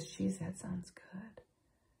and Swiss cheese. That sounds good.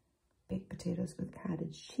 Baked potatoes with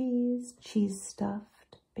cottage cheese. Cheese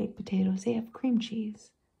stuffed. Baked potatoes. They have cream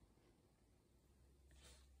cheese.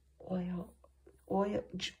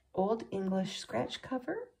 Old English scratch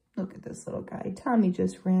cover. Look at this little guy. Tommy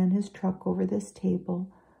just ran his truck over this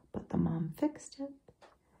table, but the mom fixed it.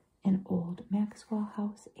 An old Maxwell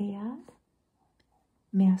House ad.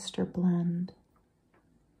 Master Blend.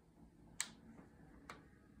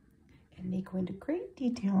 And they go into great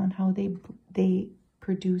detail on how they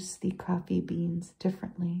produce the coffee beans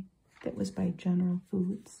differently. That was by General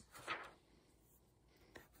Foods.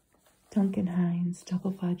 Duncan Hines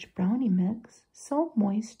Double Fudge Brownie Mix. So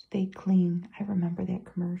moist they cling. I remember that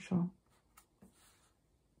commercial.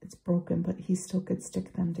 It's broken, but he still could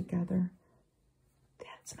stick them together.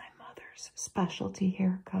 That's my mother's specialty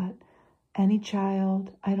haircut. Any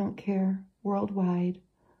child, I don't care, worldwide.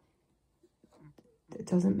 It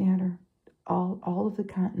doesn't matter. All of the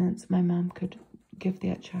continents, my mom could give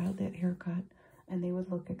that child that haircut, and they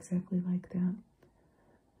would look exactly like that.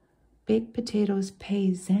 Baked potatoes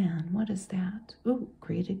paysan. What is that? Ooh,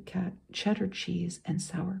 grated cheddar cheese and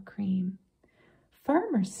sour cream.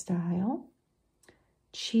 Farmer style.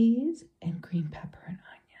 Cheese and green pepper and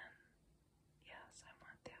onion. Yes, I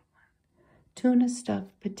want that one. Tuna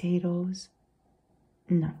stuffed potatoes.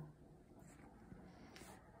 No.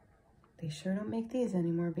 They sure don't make these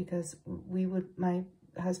anymore because my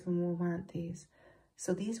husband will want these.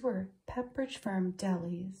 So these were Pepperidge Farm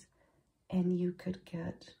delis, and you could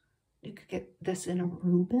get this in a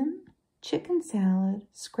Reuben, chicken salad,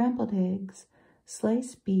 scrambled eggs,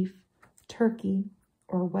 sliced beef, turkey,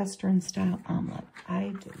 or Western style omelet.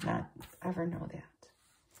 I did not ever know that.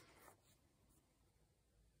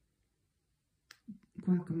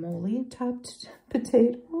 Guacamole topped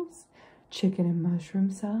potatoes, chicken and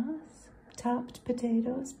mushroom sauce, topped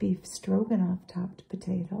potatoes, beef stroganoff topped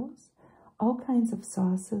potatoes, all kinds of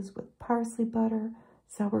sauces with parsley butter,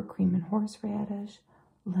 sour cream and horseradish,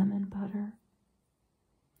 lemon butter,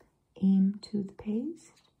 Aim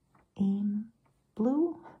toothpaste, Aim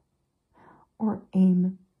blue, or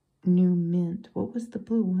Aim new mint. What was the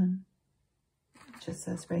blue one? It just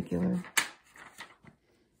says regular.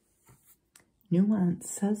 Nuance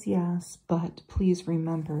says yes, but please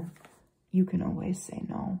remember, you can always say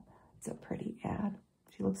no. It's a pretty ad.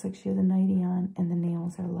 She looks like she has a nightie on, and the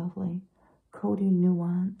nails are lovely. Cody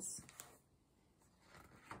Nuance.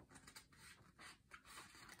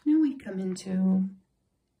 Now we come into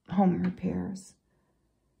home repairs,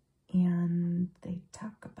 and they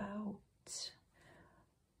talk about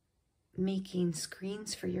making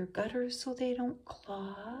screens for your gutters so they don't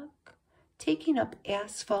clog. Taking up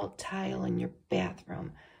asphalt tile in your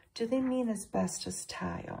bathroom. Do they mean asbestos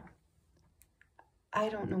tile? I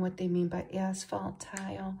don't know what they mean by asphalt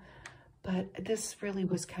tile, but this really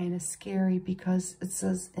was kind of scary because it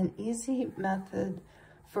says an easy method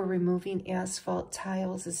for removing asphalt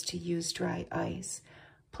tiles is to use dry ice.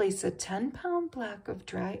 Place a 10-pound block of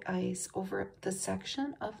dry ice over the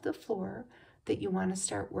section of the floor that you want to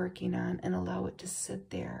start working on and allow it to sit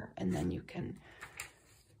there, and then you can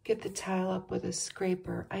get the tile up with a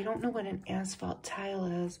scraper. I don't know what an asphalt tile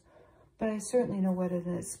is, but I certainly know what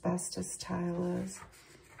an asbestos tile is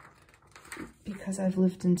because I've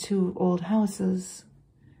lived in 2 old houses,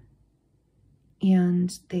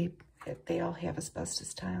 and they all have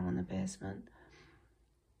asbestos tile in the basement.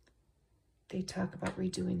 They talk about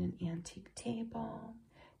redoing an antique table,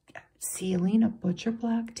 sealing a butcher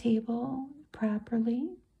block table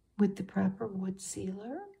properly with the proper wood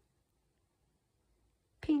sealer,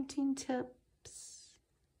 painting tips,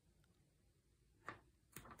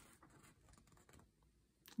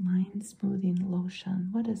 line smoothing lotion.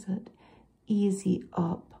 What is it? Easy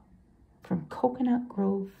Up from Coconut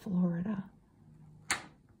Grove, Florida.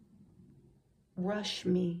 Rush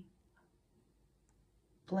Me.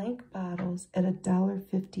 Blank bottles at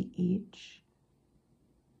 $1.50 each.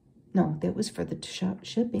 No, that was for the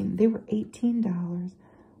shipping. They were $18.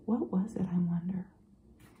 What was it, I wonder?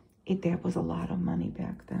 That was a lot of money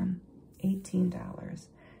back then. $18.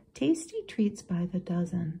 Tasty Treats by the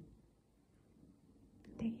dozen.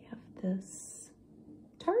 They have this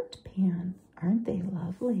tart pan. Aren't they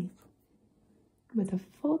lovely? With a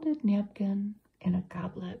folded napkin and a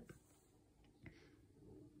goblet.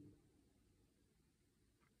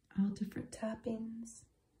 All different toppings.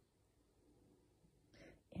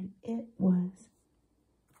 And it was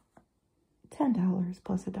 $10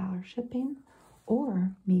 plus $1 shipping.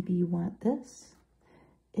 Or maybe you want this.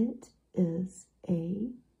 It is a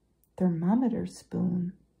thermometer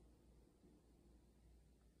spoon.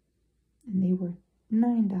 And they were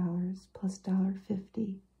 $9 plus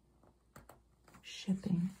 $1.50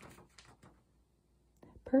 shipping.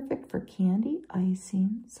 Perfect for candy,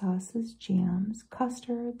 icing, sauces, jams,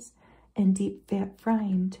 custards, and deep fat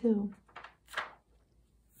frying too.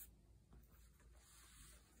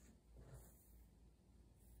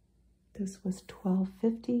 This was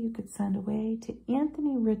 $12.50. You could send away to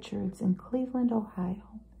Anthony Richards in Cleveland,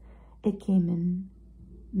 Ohio. It came in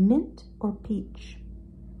mint or peach.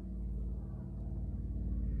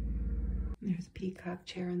 There's a peacock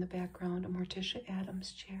chair in the background, a Morticia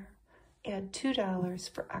Adams chair. Add $2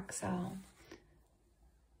 for XL.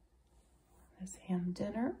 This ham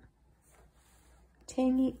dinner.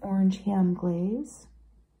 Tangy orange ham glaze.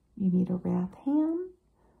 You need a wrath ham.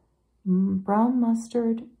 Brown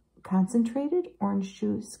mustard, concentrated orange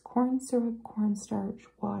juice, corn syrup, cornstarch,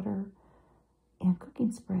 water, and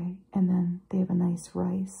cooking spray. And then they have a nice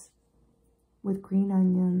rice with green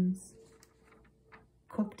onions,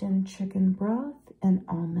 cooked in chicken broth, and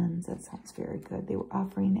almonds. That sounds very good. They were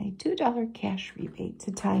offering a $2 cash rebate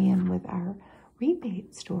to tie in with our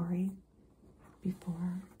rebate story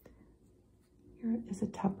before. Here is a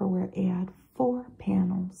Tupperware ad, 4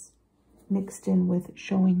 panels mixed in with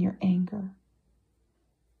showing your anger.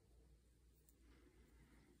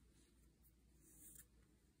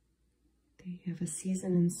 They have a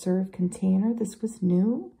season and serve container. This was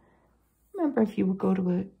new. Remember, if you would go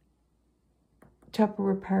to a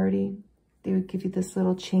Tupperware party, they would give you this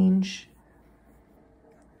little change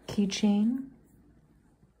keychain.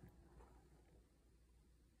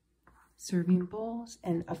 Serving bowls.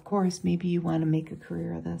 And of course, maybe you want to make a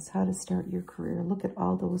career of this. How to start your career. Look at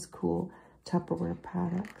all those cool Tupperware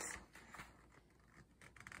products.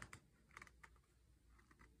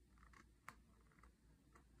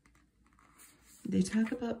 They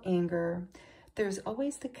talk about anger. There's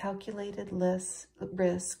always the calculated risk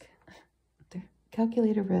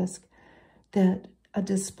that a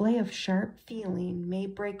display of sharp feeling may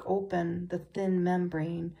break open the thin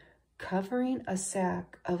membrane, covering a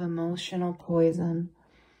sack of emotional poison.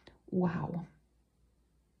 Wow.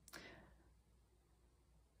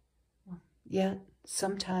 Yet,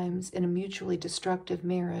 sometimes in a mutually destructive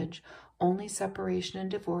marriage, only separation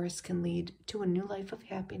and divorce can lead to a new life of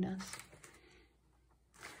happiness.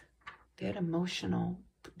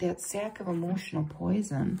 That sack of emotional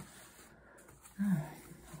poison. Oh,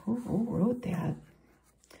 who wrote that?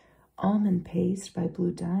 Almond Paste by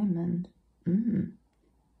Blue Diamond. Did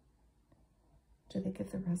they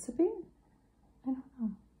give the recipe? I don't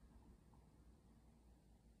know.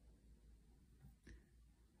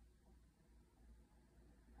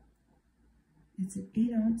 It's an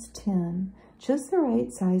 8-ounce tin, just the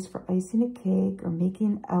right size for icing a cake or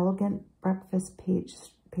making elegant breakfast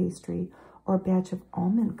pastry or a batch of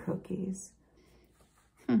almond cookies.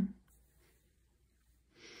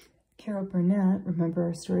 Carol Burnett, remember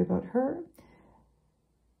our story about her?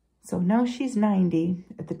 So now she's 90.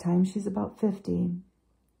 At the time, she's about 50.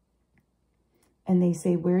 And they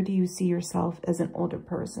say, where do you see yourself as an older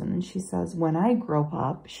person? And she says, when I grow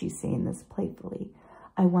up, she's saying this playfully,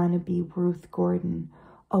 I want to be Ruth Gordon,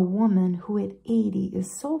 a woman who at 80 is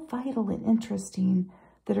so vital and interesting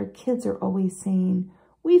that her kids are always saying,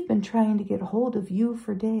 we've been trying to get hold of you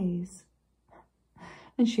for days.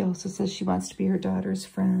 And she also says she wants to be her daughter's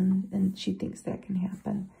friend, and she thinks that can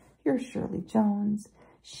happen. Here's Shirley Jones.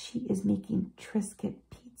 She is making Triscuit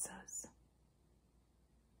pizzas.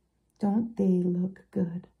 Don't they look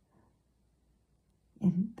good?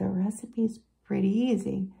 And the recipe is pretty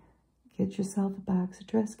easy. Get yourself a box of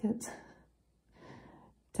Triscuits.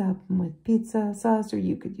 Top them with pizza sauce, or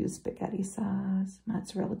you could use spaghetti sauce,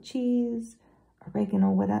 mozzarella cheese,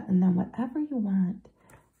 oregano, whatever, and then whatever you want.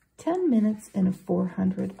 10 minutes in a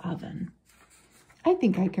 400 oven. I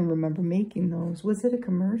think I can remember making those. Was it a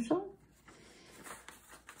commercial?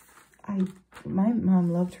 My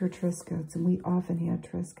mom loved her Triscuits, and we often had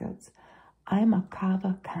Triscuits. I'm a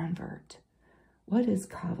Kava convert. What is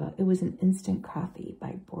Kava? It was an instant coffee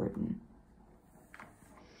by Borden.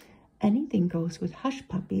 Anything goes with Hush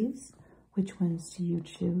Puppies. Which ones do you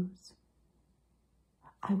choose?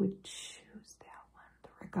 I would choose that one, the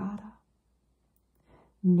Regatta.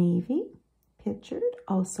 Navy, pictured,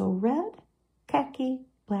 also red, khaki,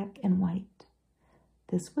 black, and white.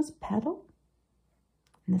 This was Petal.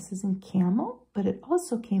 And this is in camel, but it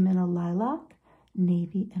also came in a lilac,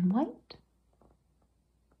 navy, and white.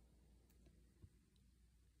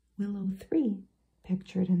 Willow 3,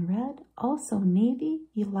 pictured in red, also navy,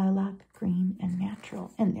 lilac, green, and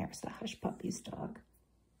natural. And there's the Hush Puppies dog.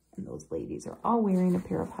 And those ladies are all wearing a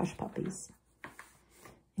pair of Hush Puppies.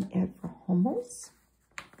 An ad for Homos.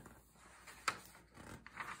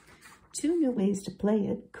 2 new ways to play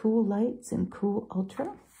it, Cool Lights and Cool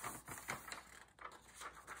Ultra.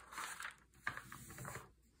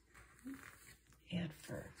 Ad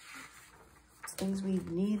for things we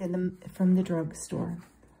need from the drugstore.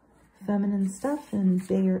 Feminine stuff and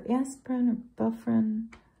Bayer aspirin or Bufferin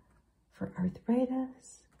for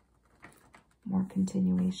arthritis. More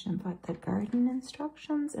continuation about the garden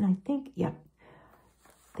instructions. And I think, yep,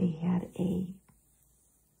 they had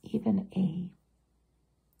even an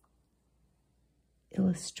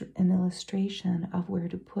illustration of where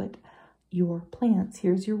to put your plants.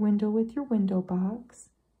 Here's your window with your window box.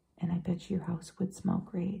 And I bet your house would smell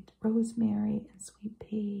great. Rosemary and sweet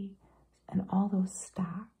pea and all those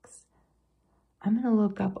stocks. I'm going to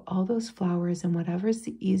look up all those flowers and whatever's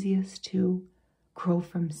the easiest to grow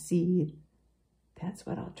from seed. That's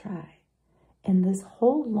what I'll try. And this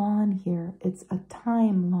whole lawn here, it's a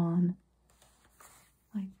thyme lawn.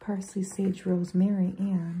 Like parsley, sage, rosemary,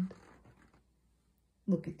 and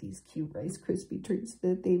look at these cute Rice Krispie treats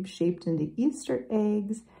that they've shaped into Easter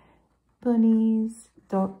eggs, bunnies,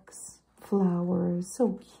 ducks, flowers.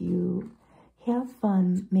 So cute. Have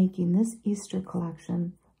fun making this Easter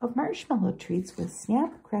collection of marshmallow treats with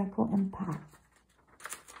Snap, Crackle, and Pop.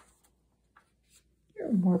 Here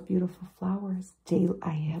are more beautiful flowers. I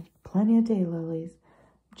have plenty of daylilies.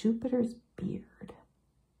 Jupiter's beard.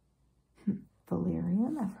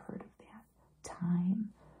 Valerian, I've heard of that. Thyme.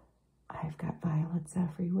 I've got violets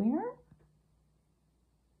everywhere.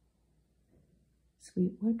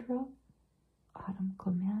 Sweet woodruff. Autumn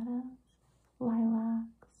clematis.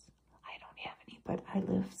 Lilacs. I don't have any, but I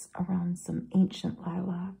live around some ancient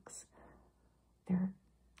lilacs.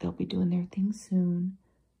 They'll be doing their thing soon.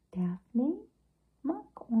 Daphne,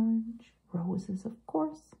 mock orange, roses, of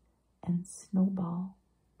course, and snowball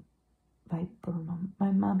by Burnham.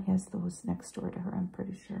 My mom has those next door to her, I'm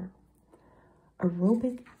pretty sure.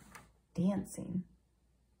 Aerobic dancing.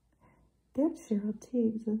 That's Cheryl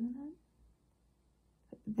Teagues, isn't it?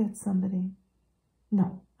 That's somebody.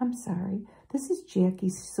 No, I'm sorry. This is Jackie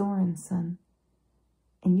Sorensen.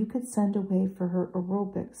 And you could send away for her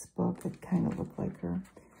aerobics book. It kind of looked like her.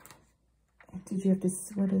 Did you have to,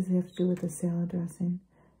 what does it have to do with the salad dressing?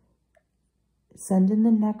 Send in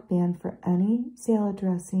the neckband for any salad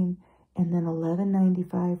dressing, and then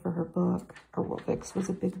 $11.95 for her book. Aerobics was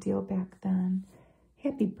a big deal back then.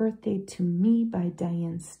 Happy Birthday to Me by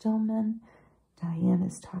Diane Stillman. Diane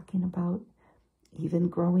is talking about even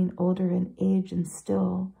growing older in age and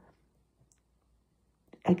still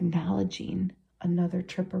acknowledging another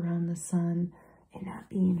trip around the sun and not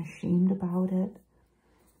being ashamed about it.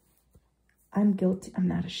 I'm guilty. I'm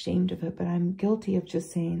not ashamed of it, but I'm guilty of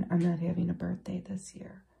just saying I'm not having a birthday this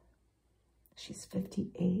year. She's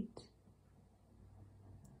 58.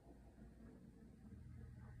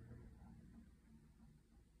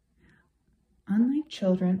 Unlike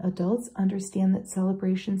children, adults understand that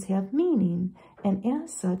celebrations have meaning, and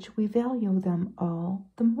as such, we value them all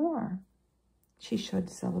the more. She should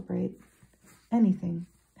celebrate anything.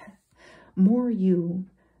 More you.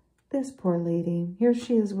 This poor lady. Here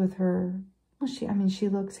she is with her. Well, she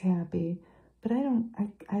looks happy, but I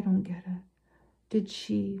don't get it.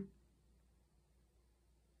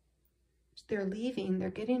 They're leaving. They're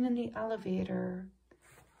getting in the elevator.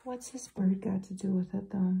 What's this bird got to do with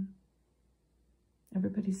it, though?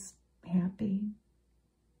 Everybody's happy.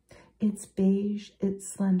 It's beige, it's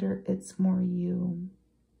slender, it's more you.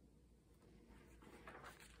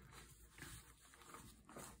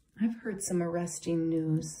 I've heard some arresting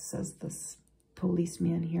news, says this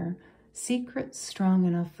policeman here. Secrets strong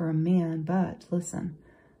enough for a man, but listen,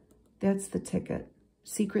 that's the ticket.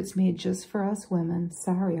 Secrets made just for us women.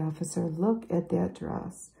 Sorry, officer, look at that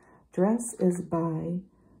dress. Dress is by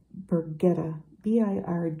Birgitta,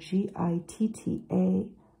 B-I-R-G-I-T-T-A,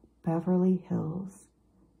 Beverly Hills.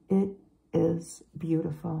 It is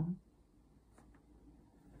beautiful.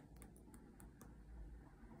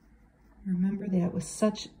 that was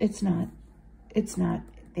such, it's not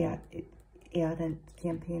that ad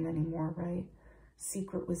campaign anymore, right?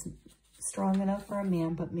 Secret was strong enough for a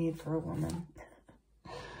man, but made for a woman.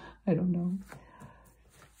 I don't know.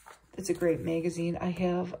 It's a great magazine. I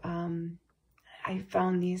have, I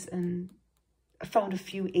found these and I found a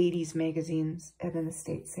few 80s magazines at an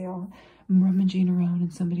estate sale. I'm rummaging around in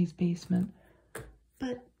somebody's basement.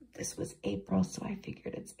 But this was April, so I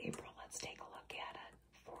figured it's April. Let's take a look at it.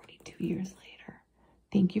 42 years later.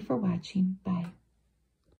 Thank you for watching. Bye.